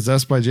 somebody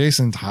possessed by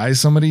Jason ties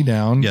somebody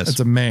down. Yes. It's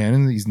a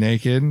man. He's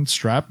naked,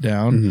 strapped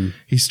down. Mm-hmm.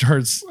 He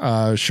starts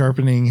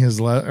sharpening his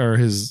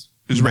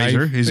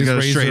razor. He's got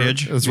a straight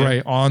edge. That's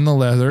right, on the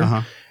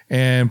leather,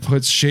 and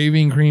puts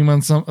shaving cream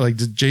on some. Like,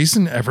 did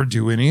Jason ever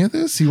do any of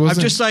this? He wasn't.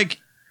 I'm just like,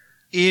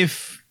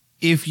 if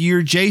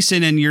you're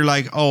Jason and you're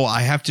like, oh,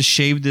 I have to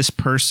shave this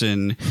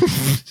person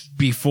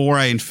before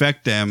I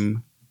infect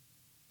them.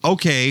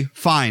 Okay,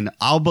 fine.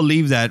 I'll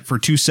believe that for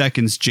 2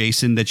 seconds,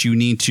 Jason, that you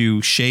need to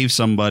shave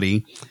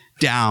somebody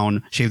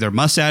down, shave their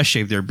mustache,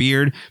 shave their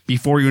beard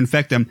before you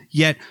infect them.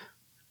 Yet,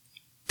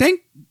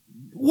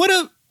 what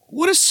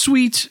a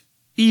sweet,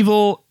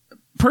 evil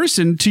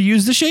person to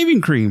use the shaving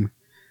cream.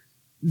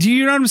 Do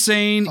you know what I'm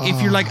saying?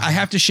 If you're like, I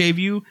have to shave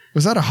you.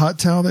 Was that a hot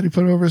towel that he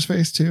put over his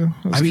face too?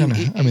 I mean,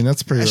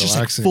 that's pretty relaxing. Just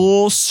like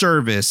full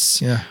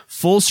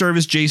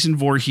service Jason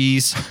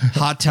Voorhees,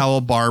 hot towel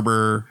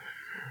barber,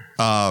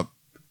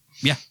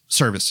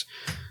 service.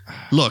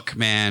 Look,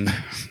 man,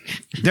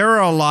 there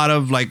are a lot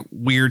of like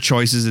weird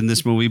choices in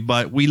this movie,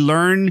 but we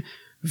learn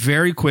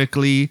very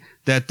quickly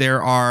that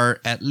there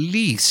are at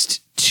least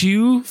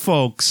two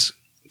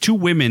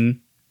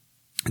women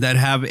that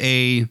have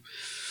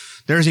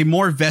there's a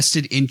more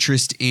vested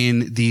interest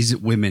in these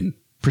women,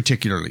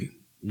 particularly.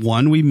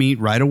 One we meet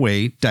right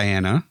away,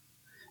 Diana,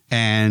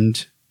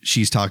 and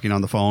she's talking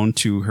on the phone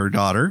to her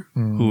daughter,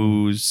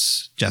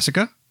 who's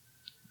Jessica.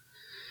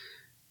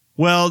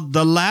 Well,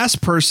 the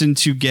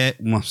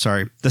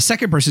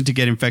second person to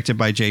get infected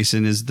by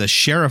Jason is the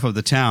sheriff of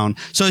the town.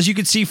 So as you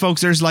can see,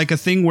 folks, there's like a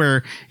thing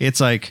where it's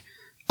like,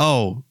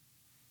 oh,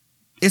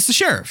 it's the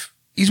sheriff.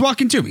 He's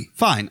walking to me.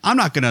 Fine. I'm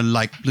not going to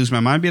like lose my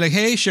mind and be like,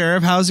 hey,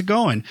 sheriff, how's it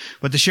going?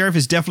 But the sheriff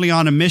is definitely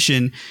on a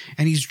mission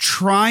and he's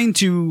trying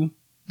to,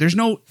 there's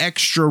no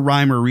extra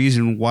rhyme or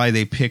reason why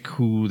they pick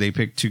who they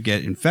pick to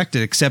get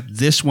infected, except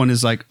this one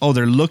is like, oh,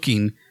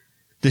 the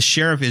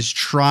sheriff is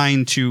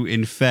trying to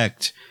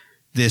infect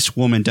this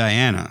woman,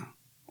 Diana.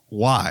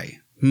 Why?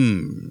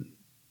 The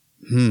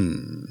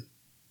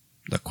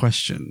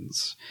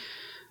questions.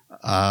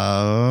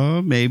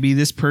 Maybe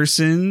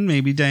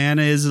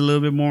Diana is a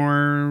little bit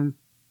more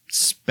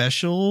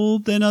special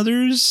than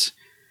others.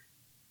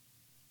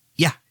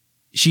 Yeah,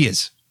 she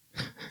is.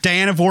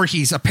 Diana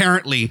Voorhees,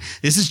 apparently.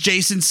 This is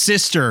Jason's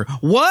sister.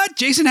 What?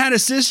 Jason had a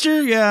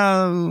sister?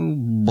 Yeah,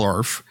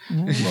 barf.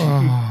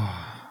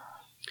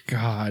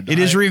 God. It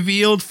is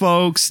revealed,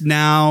 folks,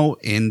 now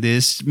in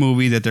this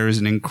movie that there is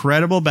an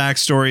incredible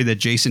backstory that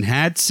Jason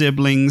had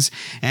siblings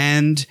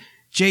and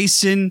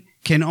Jason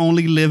can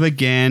only live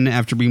again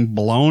after being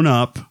blown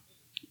up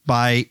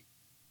by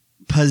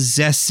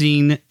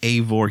possessing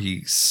a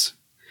Voorhees.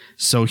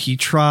 So he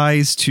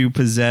tries to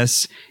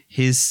possess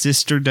his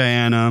sister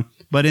Diana,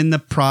 but in the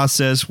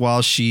process,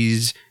 while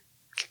she's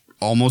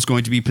almost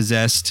going to be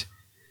possessed,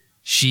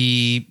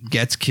 she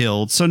gets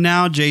killed. So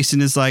now Jason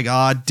is like,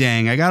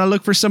 dang, I gotta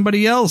look for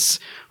somebody else.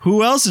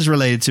 Who else is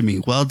related to me?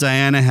 Well,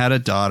 Diana had a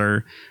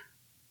daughter.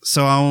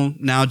 So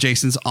now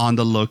Jason's on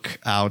the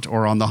lookout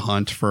or on the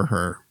hunt for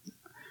her.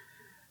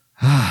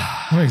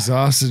 I'm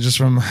exhausted just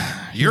from...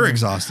 You're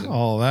exhausted.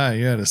 All that.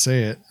 You had to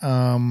say it.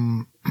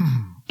 That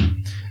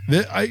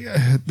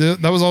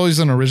was always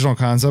an original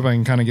concept. I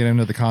can kind of get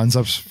into the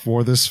concepts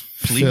for this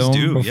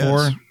film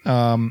before.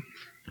 Yes.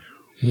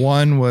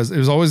 One was, it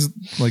was always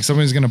like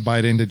somebody's going to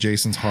bite into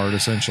Jason's heart,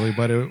 essentially,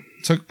 but it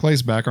took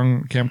place back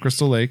on Camp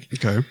Crystal Lake.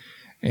 Okay.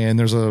 And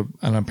there's an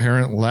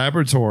apparent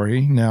laboratory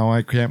now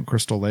at Camp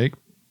Crystal Lake.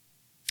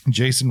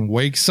 Jason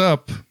wakes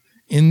up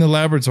in the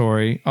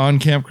laboratory on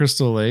Camp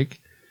Crystal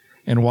Lake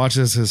and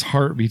watches his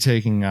heart be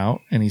taken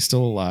out, and he's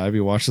still alive. He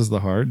watches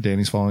the heart.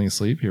 Danny's falling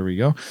asleep. Here we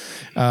go.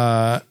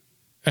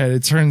 And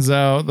it turns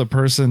out the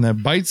person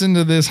that bites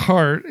into this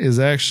heart is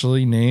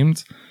actually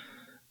named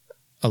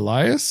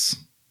Elias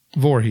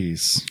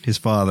Voorhees. His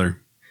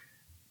father.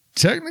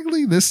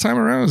 Technically, this time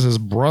around is his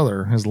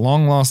brother, his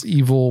long lost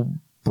evil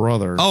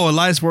brother. Oh,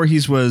 Elias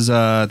Voorhees was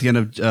at the end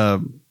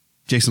of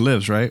Jason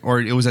Lives, right? Or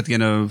it was at the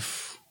end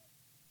of,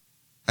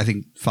 I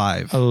think,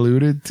 5.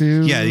 Alluded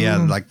to.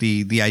 Yeah, like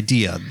the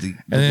idea. And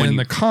then in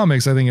the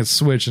comics, I think it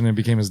switched and it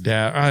became his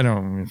dad. I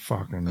don't even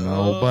fucking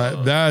know.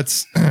 But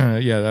that's,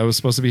 that was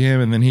supposed to be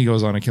him. And then he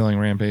goes on a killing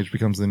rampage,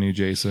 becomes the new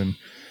Jason.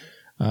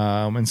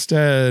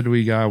 Instead,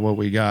 we got what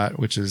we got,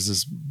 which is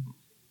this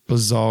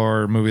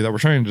bizarre movie that we're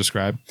trying to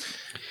describe.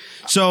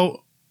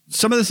 So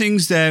some of the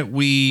things that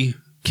we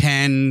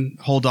can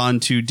hold on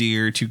to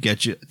dear to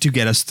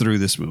get us through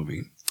this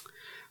movie.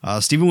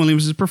 Stephen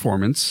Williams'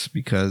 performance,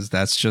 because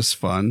that's just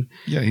fun.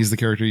 Yeah, he's the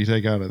character you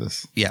take out of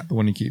this. Yeah. The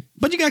one you keep.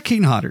 But you got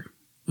Kane Hodder,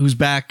 who's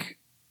back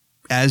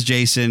as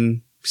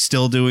Jason,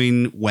 still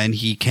doing when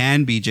he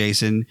can be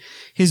Jason,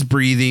 his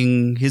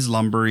breathing, his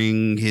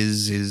lumbering,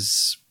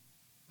 his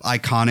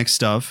iconic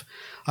stuff.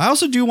 I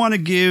also do want to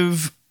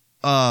give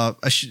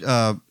a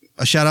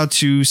shout out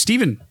to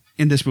Stephen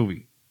in this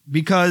movie,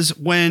 because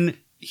when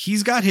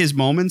he's got his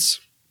moments,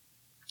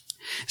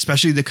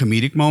 especially the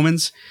comedic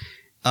moments,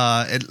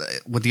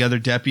 with the other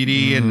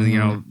deputy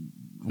and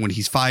when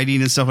he's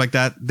fighting and stuff like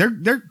that,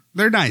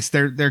 they're nice.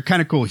 They're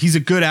kind of cool. He's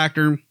a good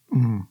actor.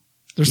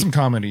 There's some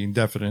comedy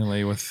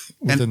definitely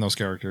within those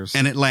characters,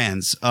 and it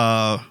lands.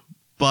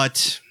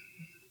 But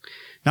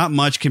not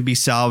much can be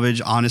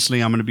salvaged.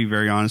 Honestly, I'm going to be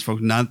very honest,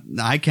 folks.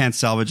 I can't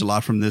salvage a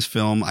lot from this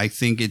film. I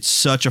think it's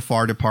such a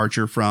far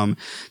departure from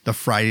the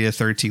Friday the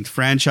 13th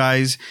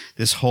franchise.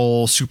 This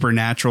whole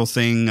supernatural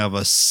thing of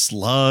a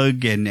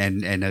slug and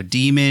a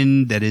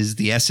demon that is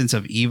the essence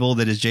of evil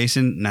that is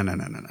Jason. No.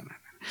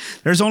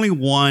 There's only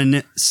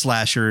one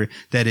slasher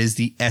that is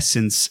the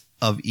essence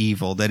of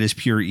evil, that is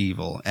pure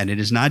evil, and it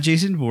is not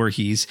Jason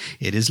Voorhees,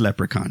 it is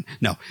Leprechaun.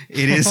 No,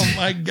 it is. Oh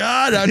my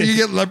God, how do you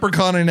get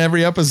Leprechaun in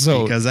every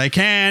episode? Because I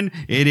can.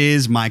 It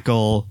is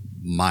Michael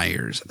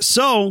Myers.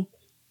 So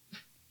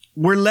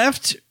we're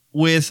left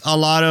with a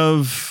lot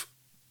of,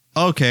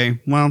 okay,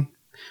 well,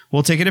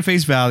 we'll take it at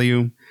face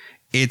value.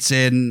 It's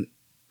an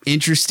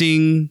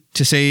interesting,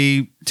 to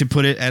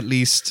put it at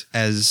least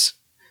as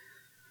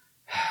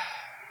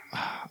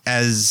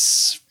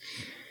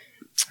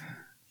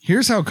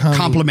here's how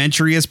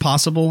complimentary as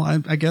possible, I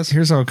guess.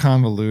 Here's how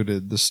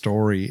convoluted the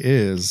story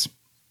is.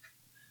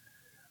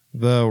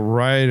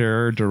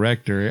 The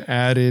director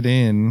added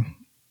in,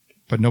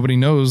 but nobody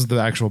knows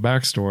the actual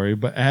backstory,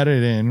 but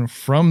added in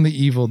from the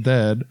Evil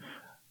Dead,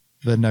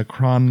 the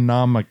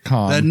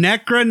Necronomicon. The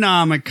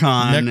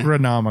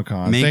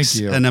Necronomicon makes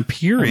Thank you. An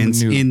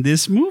appearance in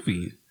this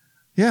movie.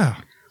 Yeah.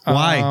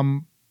 Why? I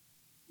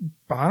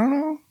don't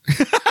know.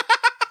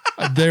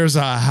 There's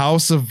a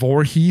House of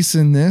Voorhees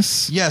in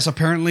this. Yes,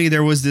 apparently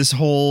there was this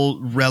whole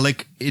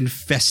relic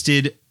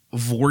infested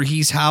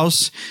Voorhees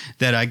house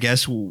that I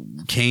guess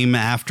came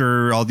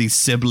after all these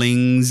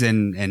siblings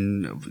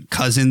and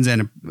cousins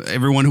and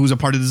everyone who was a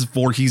part of this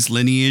Voorhees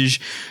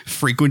lineage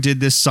frequented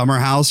this summer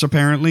house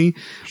apparently.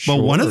 Sure.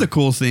 But one of the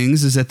cool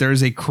things is that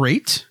there's a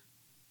crate.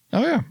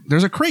 Oh yeah.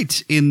 There's a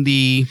crate in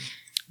the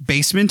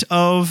basement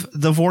of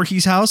the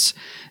Voorhees house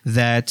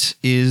that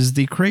is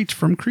the crate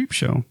from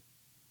Creepshow.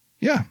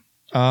 Yeah.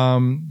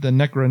 The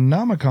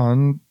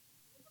Necronomicon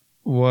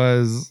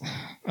was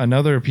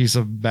another piece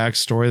of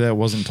backstory that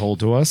wasn't told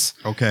to us.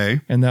 Okay.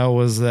 And that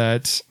was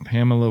that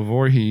Pamela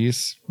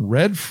Voorhees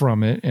read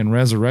from it and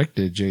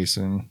resurrected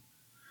Jason.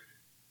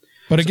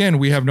 But again,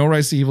 we have no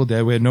rights to Evil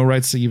Dead. We had no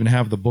rights to even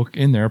have the book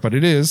in there, but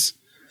it is.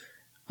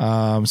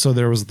 So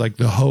there was like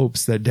the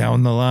hopes that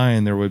down the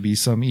line there would be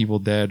some Evil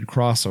Dead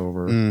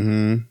crossover.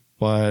 Mm-hmm.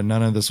 But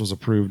none of this was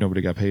approved.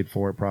 Nobody got paid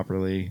for it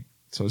properly.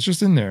 So it's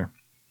just in there.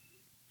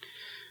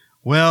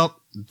 Well,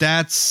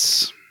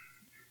 that's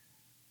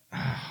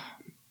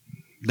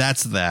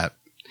that.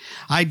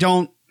 I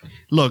don't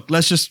look,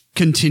 let's just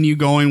continue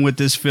going with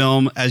this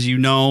film. As you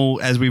know,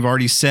 as we've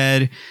already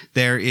said,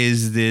 there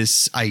is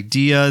this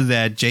idea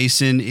that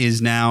Jason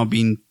is now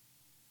being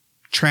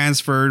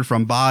transferred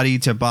from body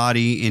to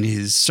body in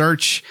his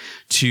search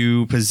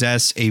to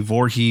possess a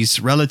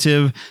Voorhees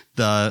relative.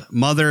 The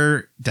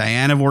mother,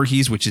 Diana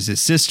Voorhees, which is his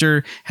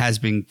sister, has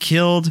been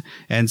killed.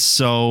 And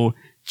so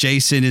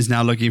Jason is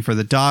now looking for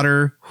the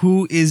daughter,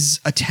 who is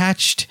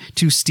attached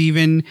to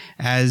Stephen,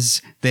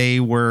 as they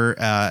were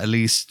at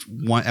least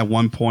at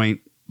one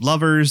point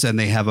lovers, and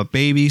they have a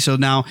baby. So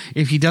now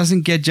if he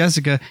doesn't get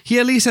Jessica, he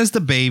at least has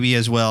the baby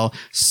as well.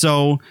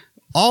 So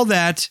all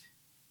that,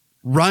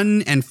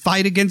 run and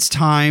fight against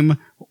time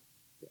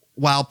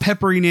while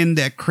peppering in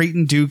that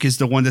Creighton Duke is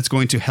the one that's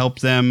going to help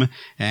them.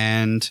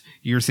 And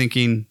you're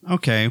thinking,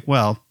 okay,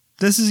 well,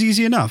 this is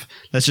easy enough.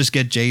 Let's just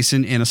get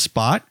Jason in a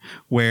spot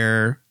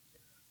where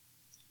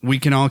we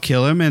can all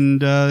kill him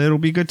and it'll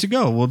be good to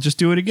go. We'll just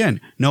do it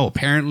again. No,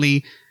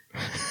 apparently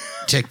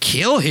to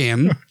kill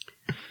him,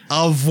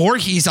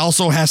 Voorhees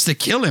also has to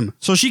kill him.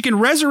 So she can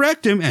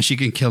resurrect him and she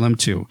can kill him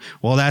too.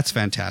 Well, that's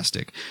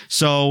fantastic.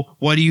 So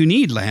what do you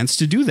need, Lance,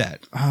 to do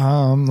that?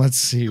 Let's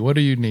see. What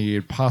do you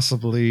need?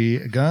 Possibly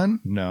a gun?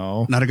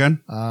 No. Not a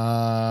gun?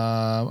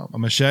 A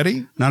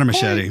machete? Not a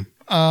machete.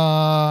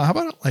 How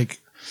about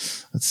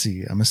let's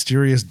see, a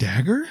mysterious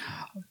dagger?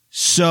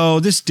 So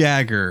this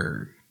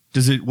dagger,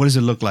 what does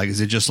it look like?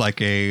 Is it just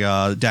like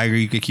a dagger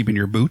you could keep in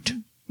your boot?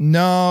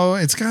 No,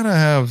 it's got to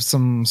have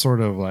some sort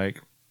of like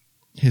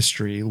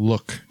history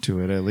look to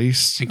it at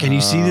least. And can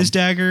you see this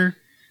dagger?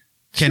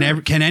 Can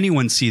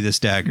anyone see this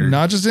dagger?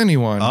 Not just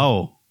anyone.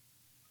 Oh.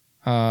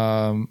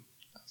 No,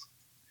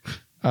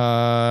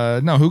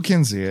 who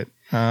can see it?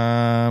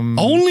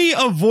 Only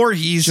a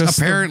Voorhees just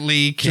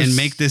apparently can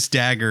make this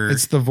dagger.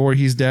 It's the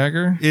Voorhees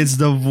dagger. It's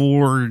the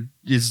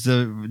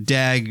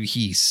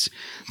Daghees.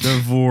 The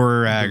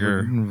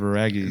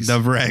Voragis. The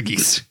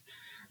Voragis.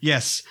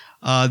 Yes.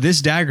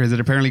 This dagger that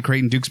apparently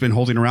Creighton Duke's been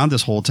holding around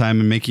this whole time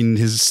and making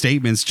his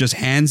statements, just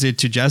hands it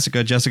to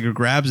Jessica. Jessica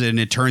grabs it and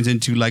it turns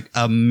into like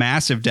a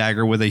massive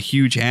dagger with a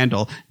huge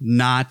handle.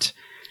 It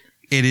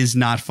is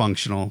not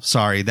functional.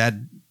 Sorry.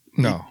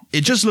 No.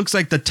 It just looks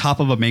like the top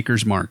of a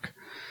Maker's Mark.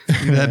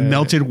 That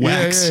melted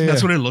wax. Yeah.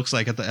 That's what it looks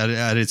like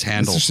at its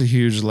handle. It's just a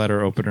huge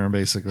letter opener,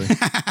 basically.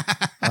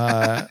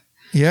 So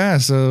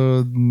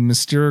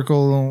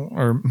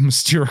mystical.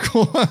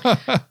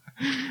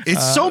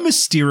 It's so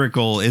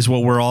mystical is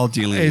what we're all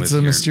dealing with. It's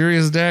a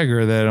mysterious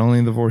dagger that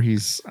only the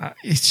Voorhees.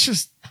 It's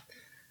just,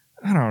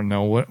 I don't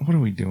know. What are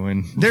we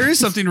doing? There is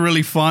something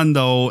really fun,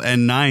 though,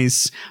 and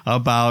nice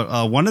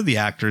about one of the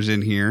actors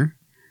in here.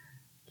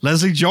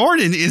 Leslie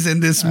Jordan is in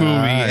this movie.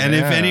 And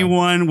if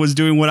anyone was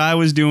doing what I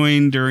was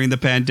doing during the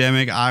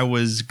pandemic, I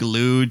was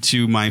glued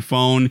to my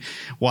phone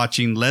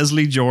watching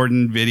Leslie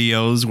Jordan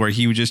videos where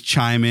he would just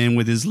chime in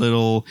with his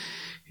little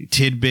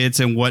tidbits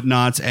and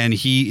whatnots. And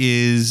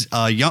he is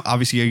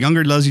obviously a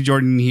younger Leslie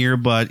Jordan here,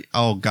 but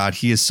oh God,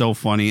 he is so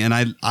funny. And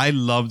I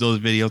love those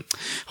videos.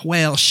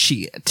 Well,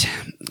 shit.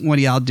 What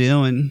are y'all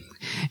doing?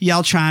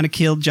 Y'all trying to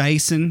kill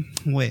Jason?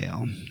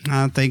 Well,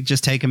 I think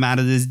just take him out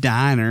of this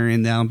diner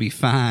and that'll be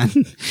fine.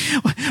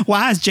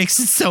 Why is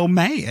Jason so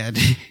mad?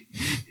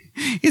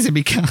 Is it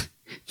because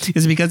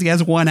he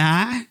has one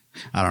eye?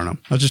 I don't know.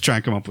 I'll just try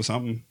and come up with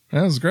something.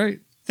 That was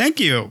great.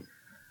 Thank you.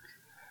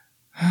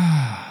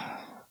 I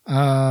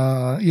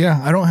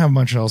don't have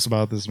much else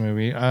about this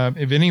movie.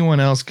 If anyone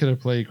else could have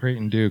played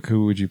Creighton Duke,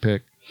 who would you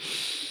pick?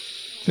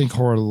 Think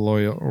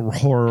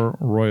horror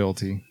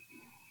royalty.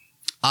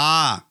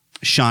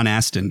 Sean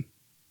Astin.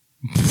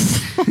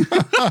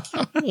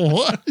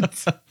 What?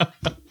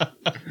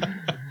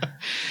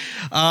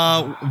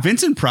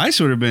 Vincent Price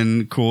would have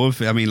been cool.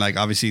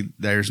 Obviously,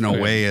 there's no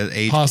way at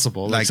age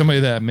possible. Like somebody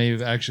that may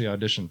have actually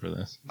auditioned for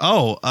this.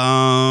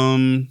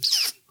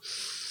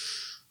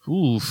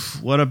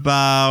 What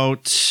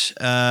about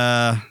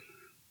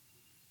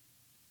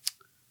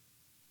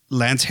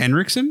Lance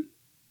Henriksen?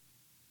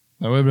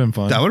 That would have been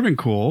fun. That would have been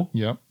cool.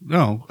 Yep.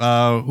 No.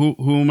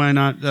 Who am I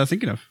not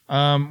thinking of?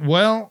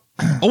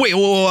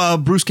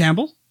 Bruce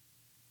Campbell.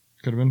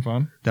 Could have been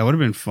fun. That would have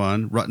been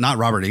fun. Not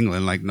Robert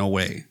Englund. Like no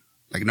way.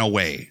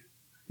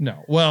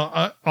 No.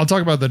 Well, I'll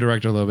talk about the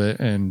director a little bit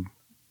and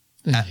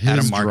his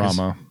Adam Marcus.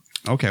 drama.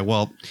 Okay.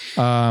 Well.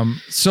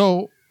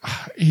 So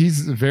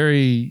he's a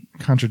very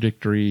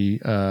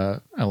contradictory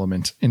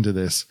element into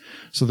this.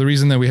 So the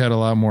reason that we had a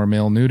lot more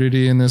male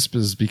nudity in this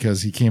is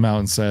because he came out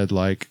and said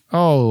like,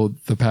 oh,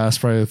 the past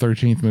Friday the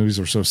 13th movies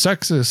were so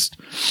sexist.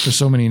 There's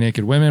so many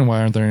naked women.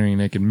 Why aren't there any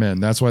naked men?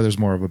 That's why there's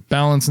more of a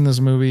balance in this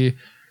movie.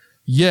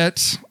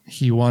 Yet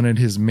he wanted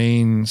his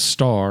main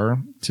star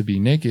to be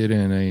naked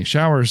in a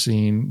shower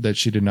scene that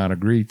she did not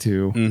agree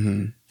to.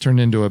 Mm-hmm.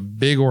 Turned into a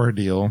big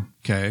ordeal.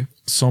 Okay.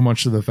 So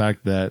much to the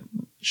fact that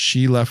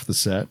she left the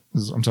set.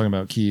 I'm talking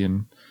about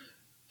Keenan.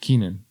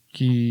 I'm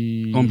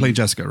playing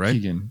Jessica,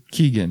 right?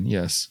 Keegan,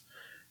 yes.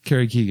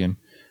 Carrie Keegan.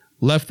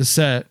 Left the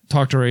set,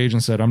 talked to her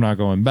agent, said, I'm not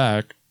going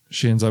back.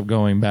 She ends up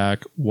going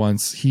back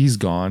once he's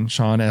gone.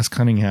 Sean S.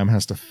 Cunningham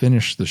has to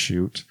finish the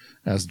shoot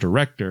as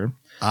director.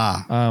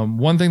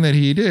 One thing that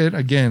he did,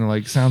 again,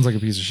 like sounds like a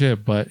piece of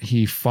shit, but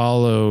he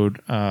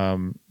followed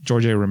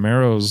George A.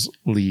 Romero's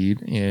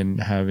lead in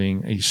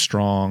having a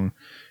strong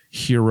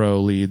hero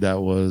lead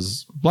that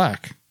was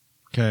black.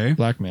 Okay.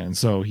 Black man.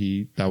 So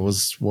that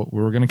was what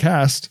we were going to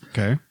cast.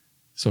 Okay.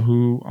 So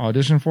who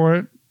auditioned for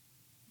it?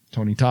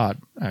 Tony Todd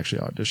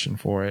actually auditioned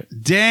for it.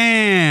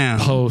 Damn.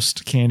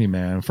 Post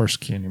Candyman, first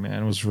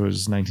Candyman was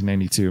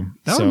 1992.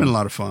 That would have been a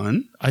lot of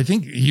fun. I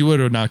think he would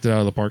have knocked it out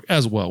of the park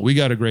as well. We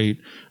got a great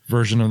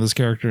version of this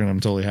character, and I'm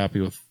totally happy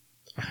with.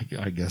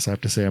 I guess I have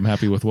to say I'm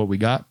happy with what we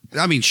got.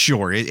 I mean,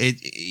 sure,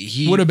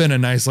 he would have been a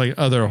nice like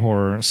other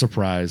horror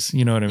surprise.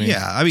 You know what I mean?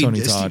 Yeah, I mean,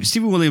 Tony Todd.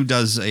 Stephen Williams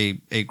does a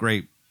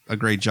great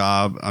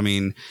job. I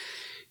mean,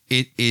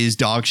 it is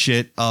dog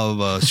shit of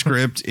a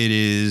script. It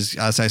is,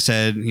 as I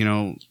said,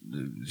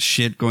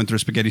 shit going through a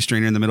spaghetti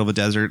strainer in the middle of a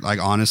desert. Like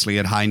honestly,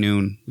 at high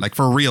noon, like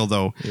for real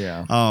though.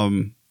 Yeah.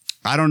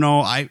 I don't know.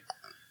 I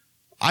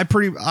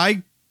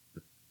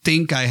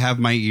think I have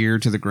my ear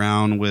to the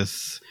ground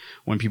with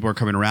when people are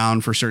coming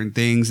around for certain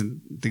things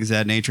and things of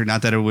that nature.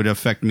 Not that it would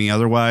affect me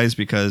otherwise,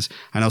 because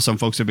I know some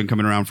folks have been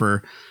coming around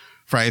for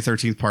Friday the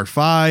 13th Part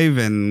 5,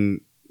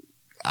 and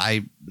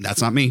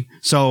that's not me.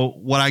 So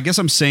what I guess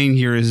I'm saying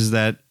here is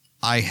that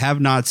I have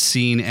not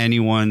seen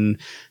anyone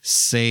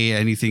say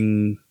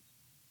anything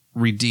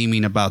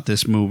redeeming about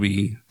this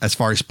movie as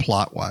far as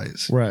plot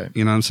wise. Right.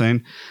 You know what I'm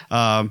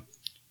saying?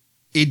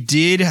 It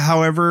did,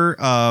 however,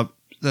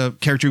 the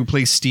character who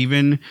plays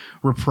Steven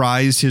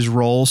reprised his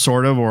role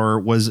sort of, or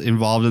was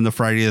involved in the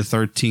Friday the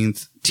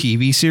 13th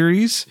TV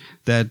series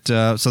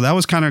so that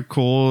was kind of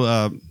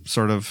cool,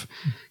 sort of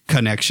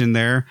connection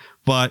there.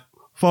 But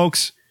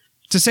folks,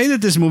 to say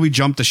that this movie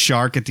jumped the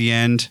shark at the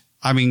end,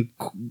 I mean,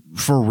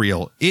 for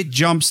real, it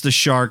jumps the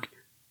shark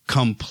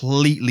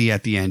completely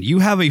at the end. You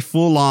have a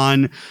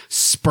full-on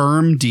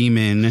sperm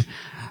demon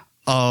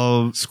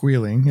of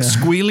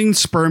Squealing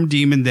sperm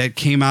demon that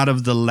came out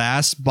of the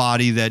last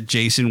body that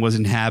Jason was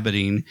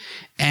inhabiting.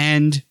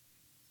 And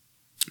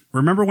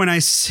remember when I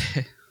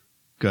said,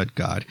 good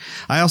God,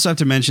 I also have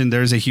to mention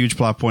there's a huge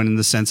plot point in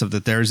the sense of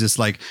that there's this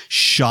like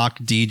shock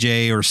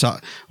DJ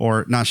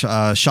or not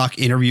shock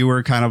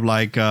interviewer, kind of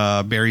like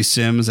Barry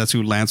Sims. That's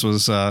who Lance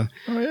was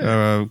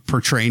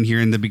portraying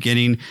here in the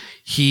beginning.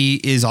 He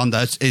is on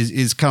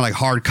is kind of like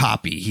hard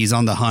copy. He's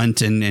on the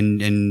hunt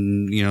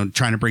and you know,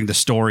 trying to bring the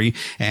story,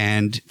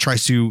 and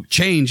tries to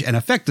change and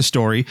affect the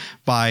story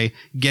by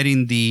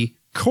getting the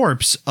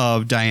corpse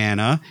of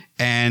Diana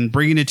and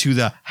bringing it to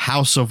the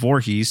House of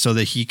Voorhees so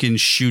that he can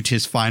shoot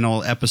his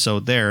final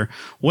episode there.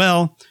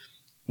 Well,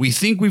 we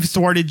think we've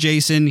thwarted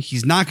Jason.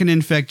 He's not going to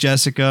infect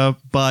Jessica,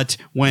 but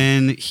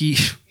when he...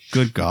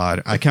 Good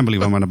God. I can't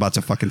believe I'm about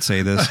to fucking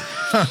say this.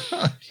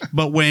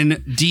 But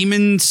when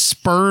demon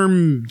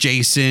sperm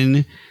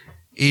Jason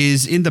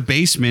is in the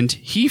basement,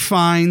 he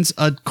finds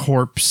a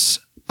corpse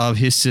of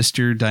his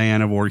sister,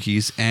 Diana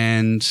Voorhees,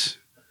 and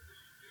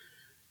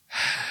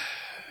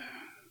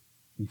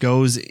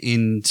goes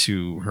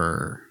into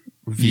her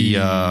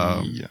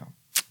via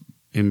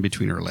in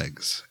between her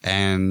legs.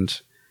 And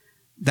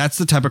that's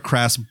the type of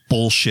crass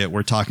bullshit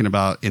we're talking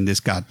about in this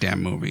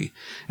goddamn movie.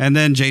 And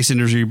then Jason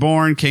is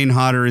reborn. Kane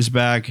Hodder is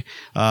back,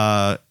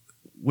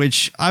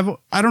 which I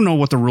don't know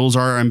what the rules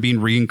are. I'm being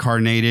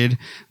reincarnated,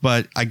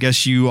 but I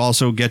guess you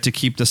also get to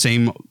keep the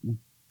same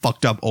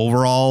fucked up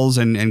overalls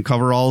and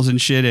coveralls and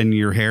shit, and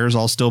your hair's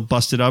all still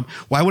busted up.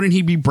 Why wouldn't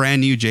he be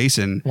brand new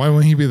Jason? Why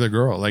wouldn't he be the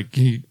girl? Like,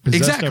 he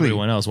possessed Exactly.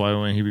 everyone else. Why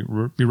wouldn't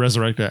he be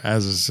resurrected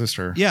as his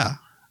sister? Yeah.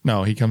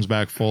 No, he comes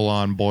back full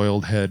on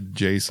boiled head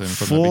Jason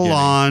from the Full beginning.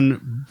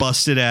 on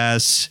busted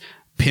ass,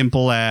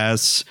 pimple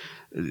ass,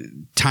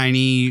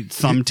 tiny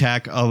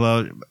thumbtack of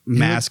a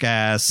mask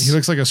ass. He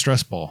looks like a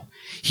stress ball.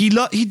 He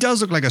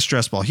does look like a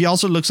stress ball. He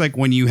also looks like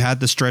when you had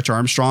the Stretch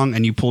Armstrong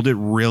and you pulled it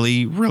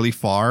really, really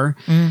far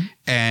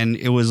and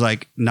it was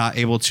like not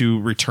able to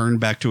return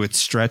back to its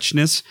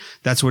stretchness.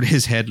 That's what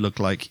his head looked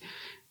like.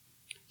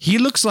 He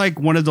looks like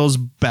one of those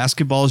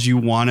basketballs you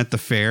won at the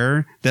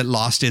fair that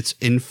lost its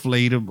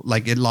inflatable,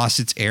 like it lost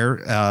its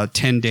air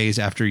 10 days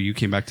after you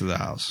came back to the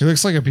house. He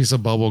looks like a piece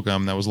of bubble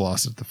gum that was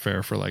lost at the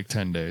fair for like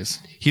 10 days.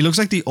 He looks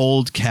like the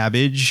old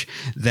cabbage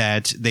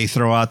that they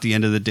throw out at the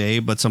end of the day,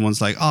 but someone's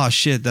like, oh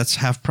shit, that's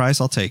half price.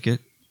 I'll take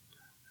it.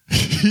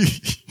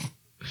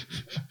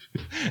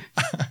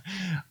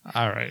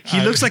 All right.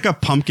 He looks like a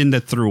pumpkin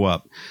that threw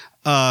up.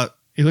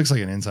 He looks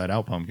like an inside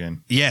out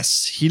pumpkin.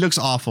 Yes, he looks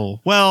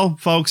awful. Well,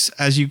 folks,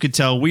 as you could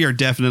tell, we are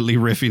definitely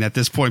riffing at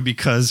this point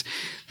because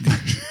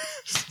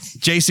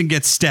Jason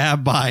gets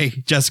stabbed by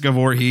Jessica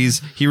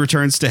Voorhees. He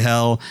returns to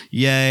hell.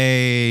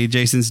 Yay,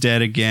 Jason's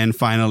dead again,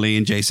 finally,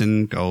 and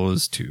Jason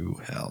goes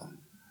to hell.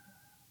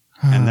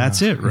 And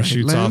that's it, right? He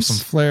shoots off Lance? some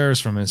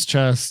flares from his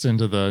chest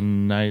into the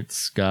night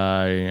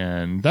sky,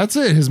 and that's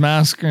it. His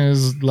mask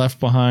is left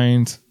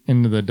behind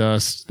into the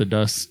dust. The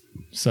dust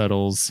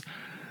settles.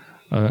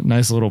 A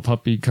nice little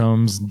puppy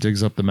comes,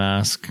 digs up the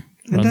mask,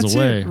 runs that's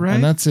away, it, right?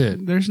 and that's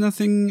it. There's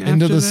nothing Into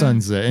after the that?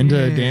 sunset,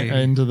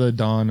 Yay. into the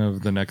dawn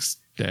of the next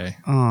day.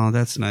 Oh,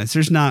 that's nice.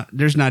 There's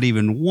not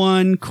even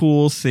one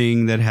cool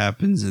thing that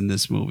happens in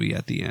this movie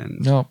at the end.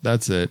 No,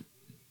 that's it.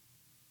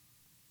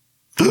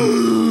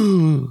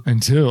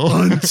 Until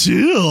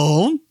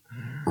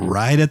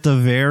Right at the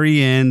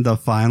very end, the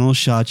final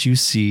shot you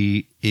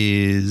see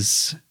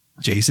is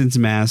Jason's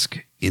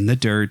mask in the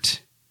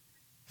dirt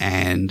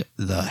and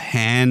the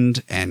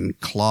hand and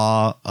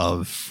claw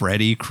of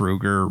Freddy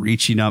Krueger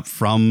reaching up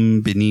from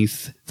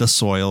beneath the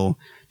soil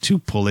to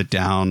pull it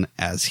down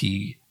as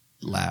he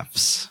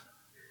laughs.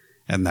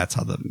 And that's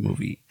how the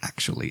movie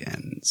actually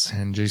ends.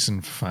 and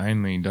Jason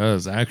finally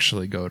does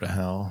actually go to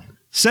hell.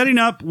 Setting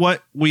up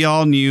what we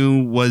all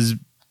knew was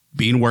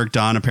being worked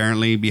on,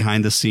 apparently,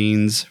 behind the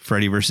scenes,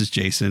 Freddy versus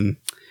Jason.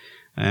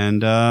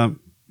 And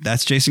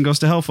that's Jason Goes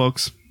to Hell,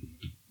 folks.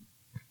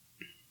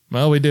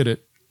 Well, we did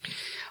it.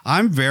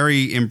 I'm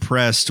very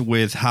impressed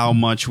with how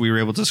much we were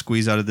able to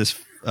squeeze out of this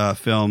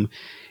film.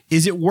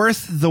 Is it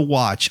worth the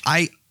watch?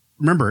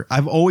 remember,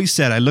 I've always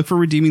said I look for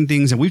redeeming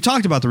things, and we've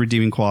talked about the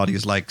redeeming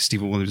qualities, like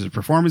Stephen Williams'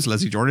 performance.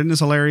 Leslie Jordan is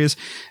hilarious,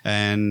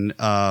 and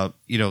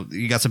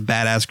you got some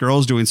badass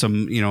girls doing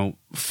some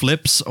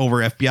flips over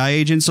FBI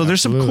agents. So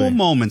there's some cool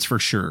moments for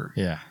sure.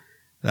 Yeah.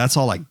 That's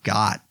all I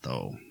got,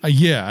 though.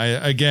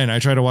 I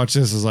try to watch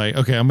this as like,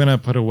 okay, I'm going to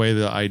put away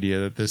the idea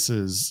that this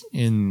is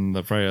in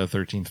the Friday the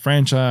 13th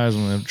franchise.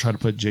 I'm going to try to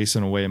put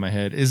Jason away in my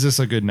head. Is this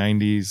a good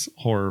 90s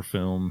horror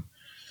film?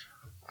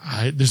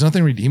 There's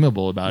nothing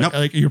redeemable about it.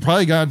 Like, you're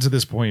probably gotten to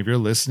this point. If you're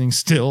listening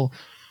still,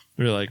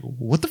 you're like,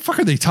 what the fuck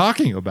are they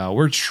talking about?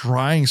 We're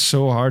trying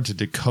so hard to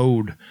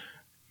decode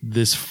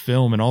this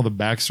film and all the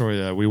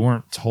backstory that we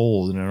weren't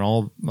told. And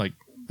all, like,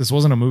 this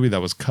wasn't a movie that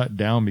was cut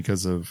down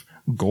because of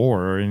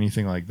gore or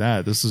anything like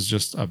that. This is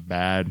just a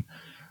bad,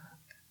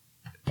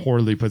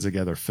 poorly put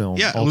together film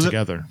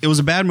altogether. It was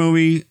a bad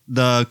movie.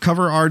 The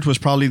cover art was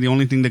probably the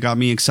only thing that got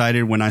me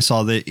excited when I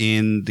saw that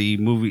in the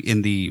movie,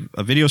 in the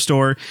video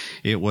store.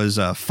 It was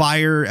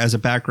fire as a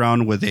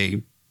background with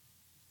a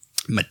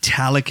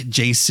metallic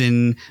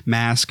Jason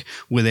mask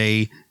with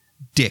a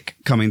dick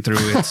coming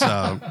through its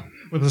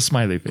with a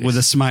smiley face. With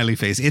a smiley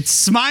face. It's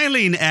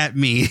smiling at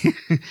me.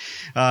 It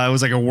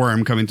was like a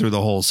worm coming through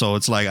the hole. So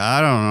it's like,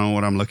 I don't know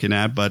what I'm looking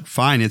at, but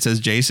fine. It says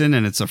Jason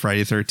and it's a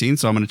Friday 13th.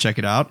 So I'm going to check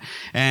it out.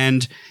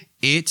 And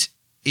it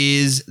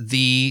is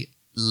the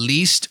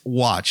least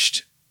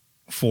watched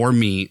for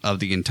me of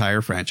the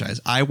entire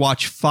franchise. I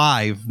watch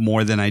 5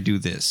 more than I do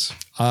this.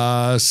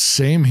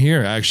 Same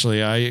here,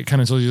 actually. I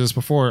kind of told you this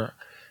before.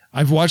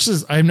 I've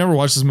never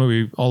watched this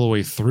movie all the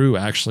way through,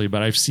 actually,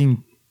 but I've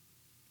seen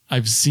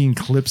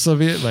clips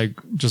of it, like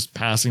just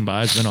passing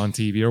by. It's been on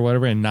TV or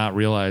whatever, and not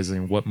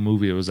realizing what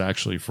movie it was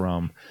actually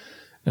from.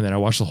 And then I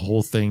watched the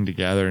whole thing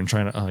together and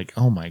trying to, like,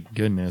 oh my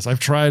goodness. I've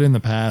tried in the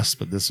past,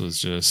 but this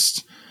was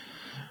just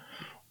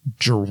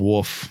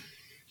jerwoof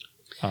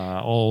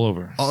all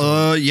over.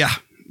 Yeah,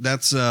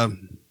 that's,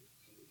 I'm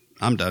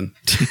done.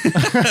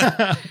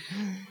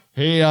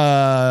 Hey,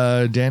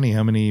 Danny,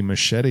 how many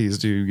machetes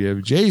do you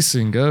give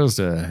Jason Goes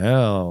to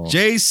Hell?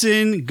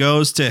 Jason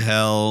Goes to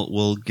Hell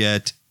will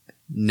get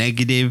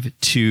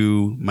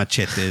 -2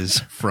 machetes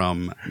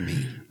from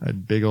me. A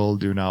big old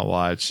do not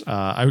watch.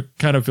 I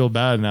kind of feel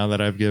bad now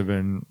that I've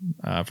given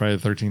Friday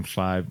the 13th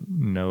 5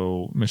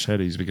 no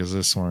machetes, because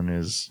this one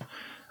is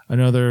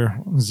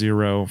another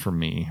 0 for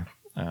me.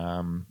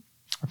 I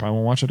probably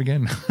won't watch it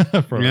again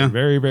for a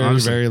very, very,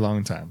 honestly, very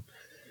long time.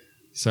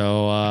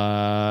 So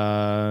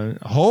I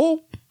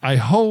hope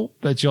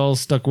that y'all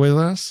stuck with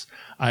us.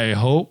 I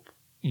hope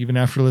even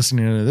after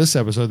listening to this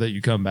episode that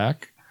you come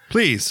back.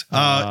 Please.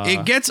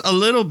 It gets a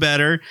little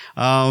better.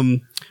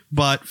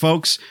 But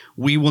folks,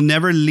 we will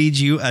never lead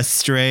you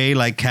astray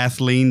like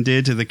Kathleen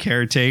did to the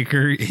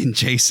caretaker in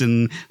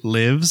Jason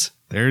Lives.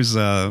 There's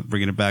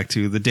bringing it back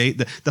to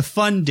the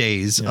fun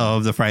days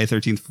of the Friday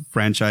 13th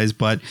franchise.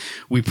 But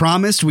we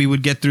promised we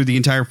would get through the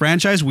entire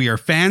franchise. We are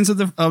fans of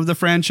the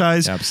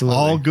franchise, absolutely,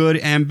 all good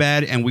and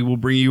bad, and we will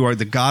bring you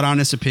the God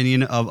honest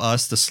opinion of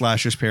us, the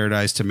Slashers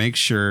Paradise, to make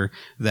sure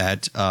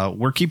that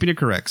we're keeping it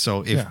correct.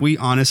 So if we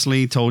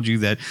honestly told you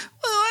that,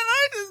 well, I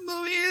like this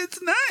movie, it's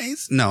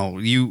nice.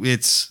 No,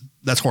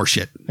 that's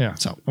horseshit. Yeah.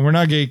 So and we're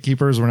not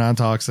gatekeepers. We're not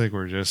toxic.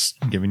 We're just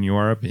giving you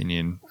our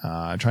opinion.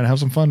 Trying to have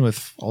some fun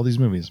with all these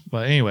movies.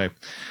 But anyway,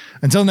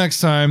 until next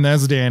time,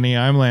 that's Danny.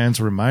 I'm Lance,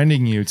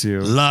 reminding you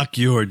to lock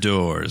your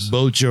doors,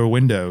 bolt your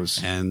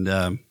windows, and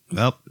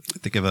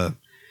think of a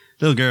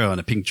little girl in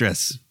a pink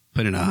dress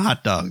putting a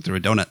hot dog through a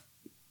donut.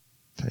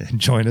 And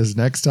join us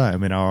next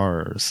time in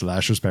our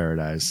Slashers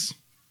Paradise.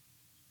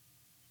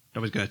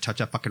 Nobody's gonna touch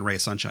that fucking ray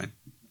of sunshine.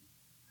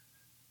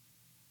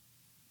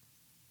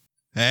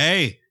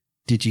 Hey.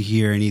 Did you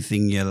hear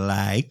anything you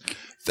like?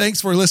 Thanks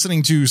for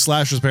listening to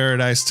Slashers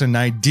Paradise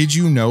tonight. Did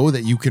you know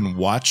that you can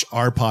watch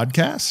our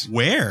podcast?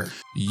 Where?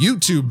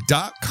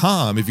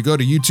 YouTube.com. If you go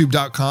to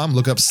YouTube.com,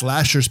 look up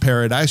Slashers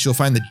Paradise, you'll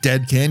find the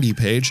Dead Candy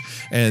page.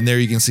 And there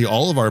you can see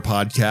all of our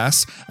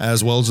podcasts,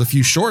 as well as a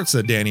few shorts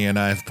that Danny and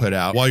I have put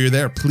out. While you're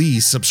there,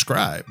 please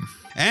subscribe.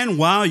 And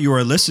while you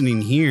are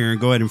listening here,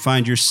 go ahead and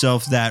find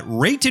yourself that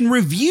rate and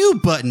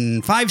review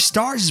button. 5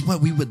 stars is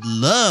what we would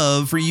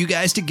love for you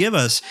guys to give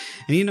us.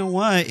 And you know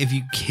what? If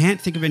you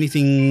can't think of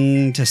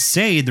anything to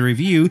say in the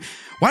review,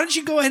 why don't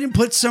you go ahead and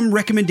put some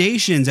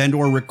recommendations and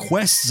or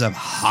requests of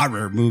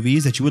horror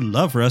movies that you would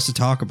love for us to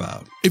talk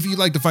about. If you'd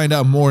like to find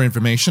out more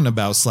information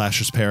about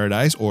Slashers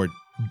Paradise or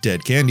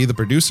Dead Candy, the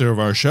producer of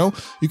our show,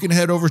 you can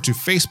head over to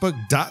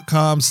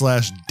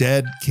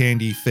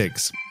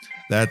facebook.com/deadcandyfix.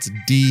 That's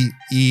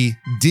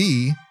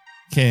DED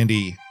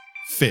Candy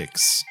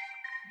Fix.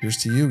 Here's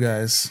to you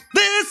guys.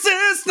 This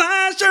is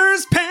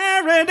Slashers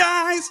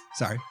Paradise.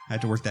 Sorry, I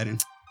had to work that in.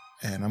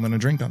 And I'm going to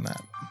drink on that.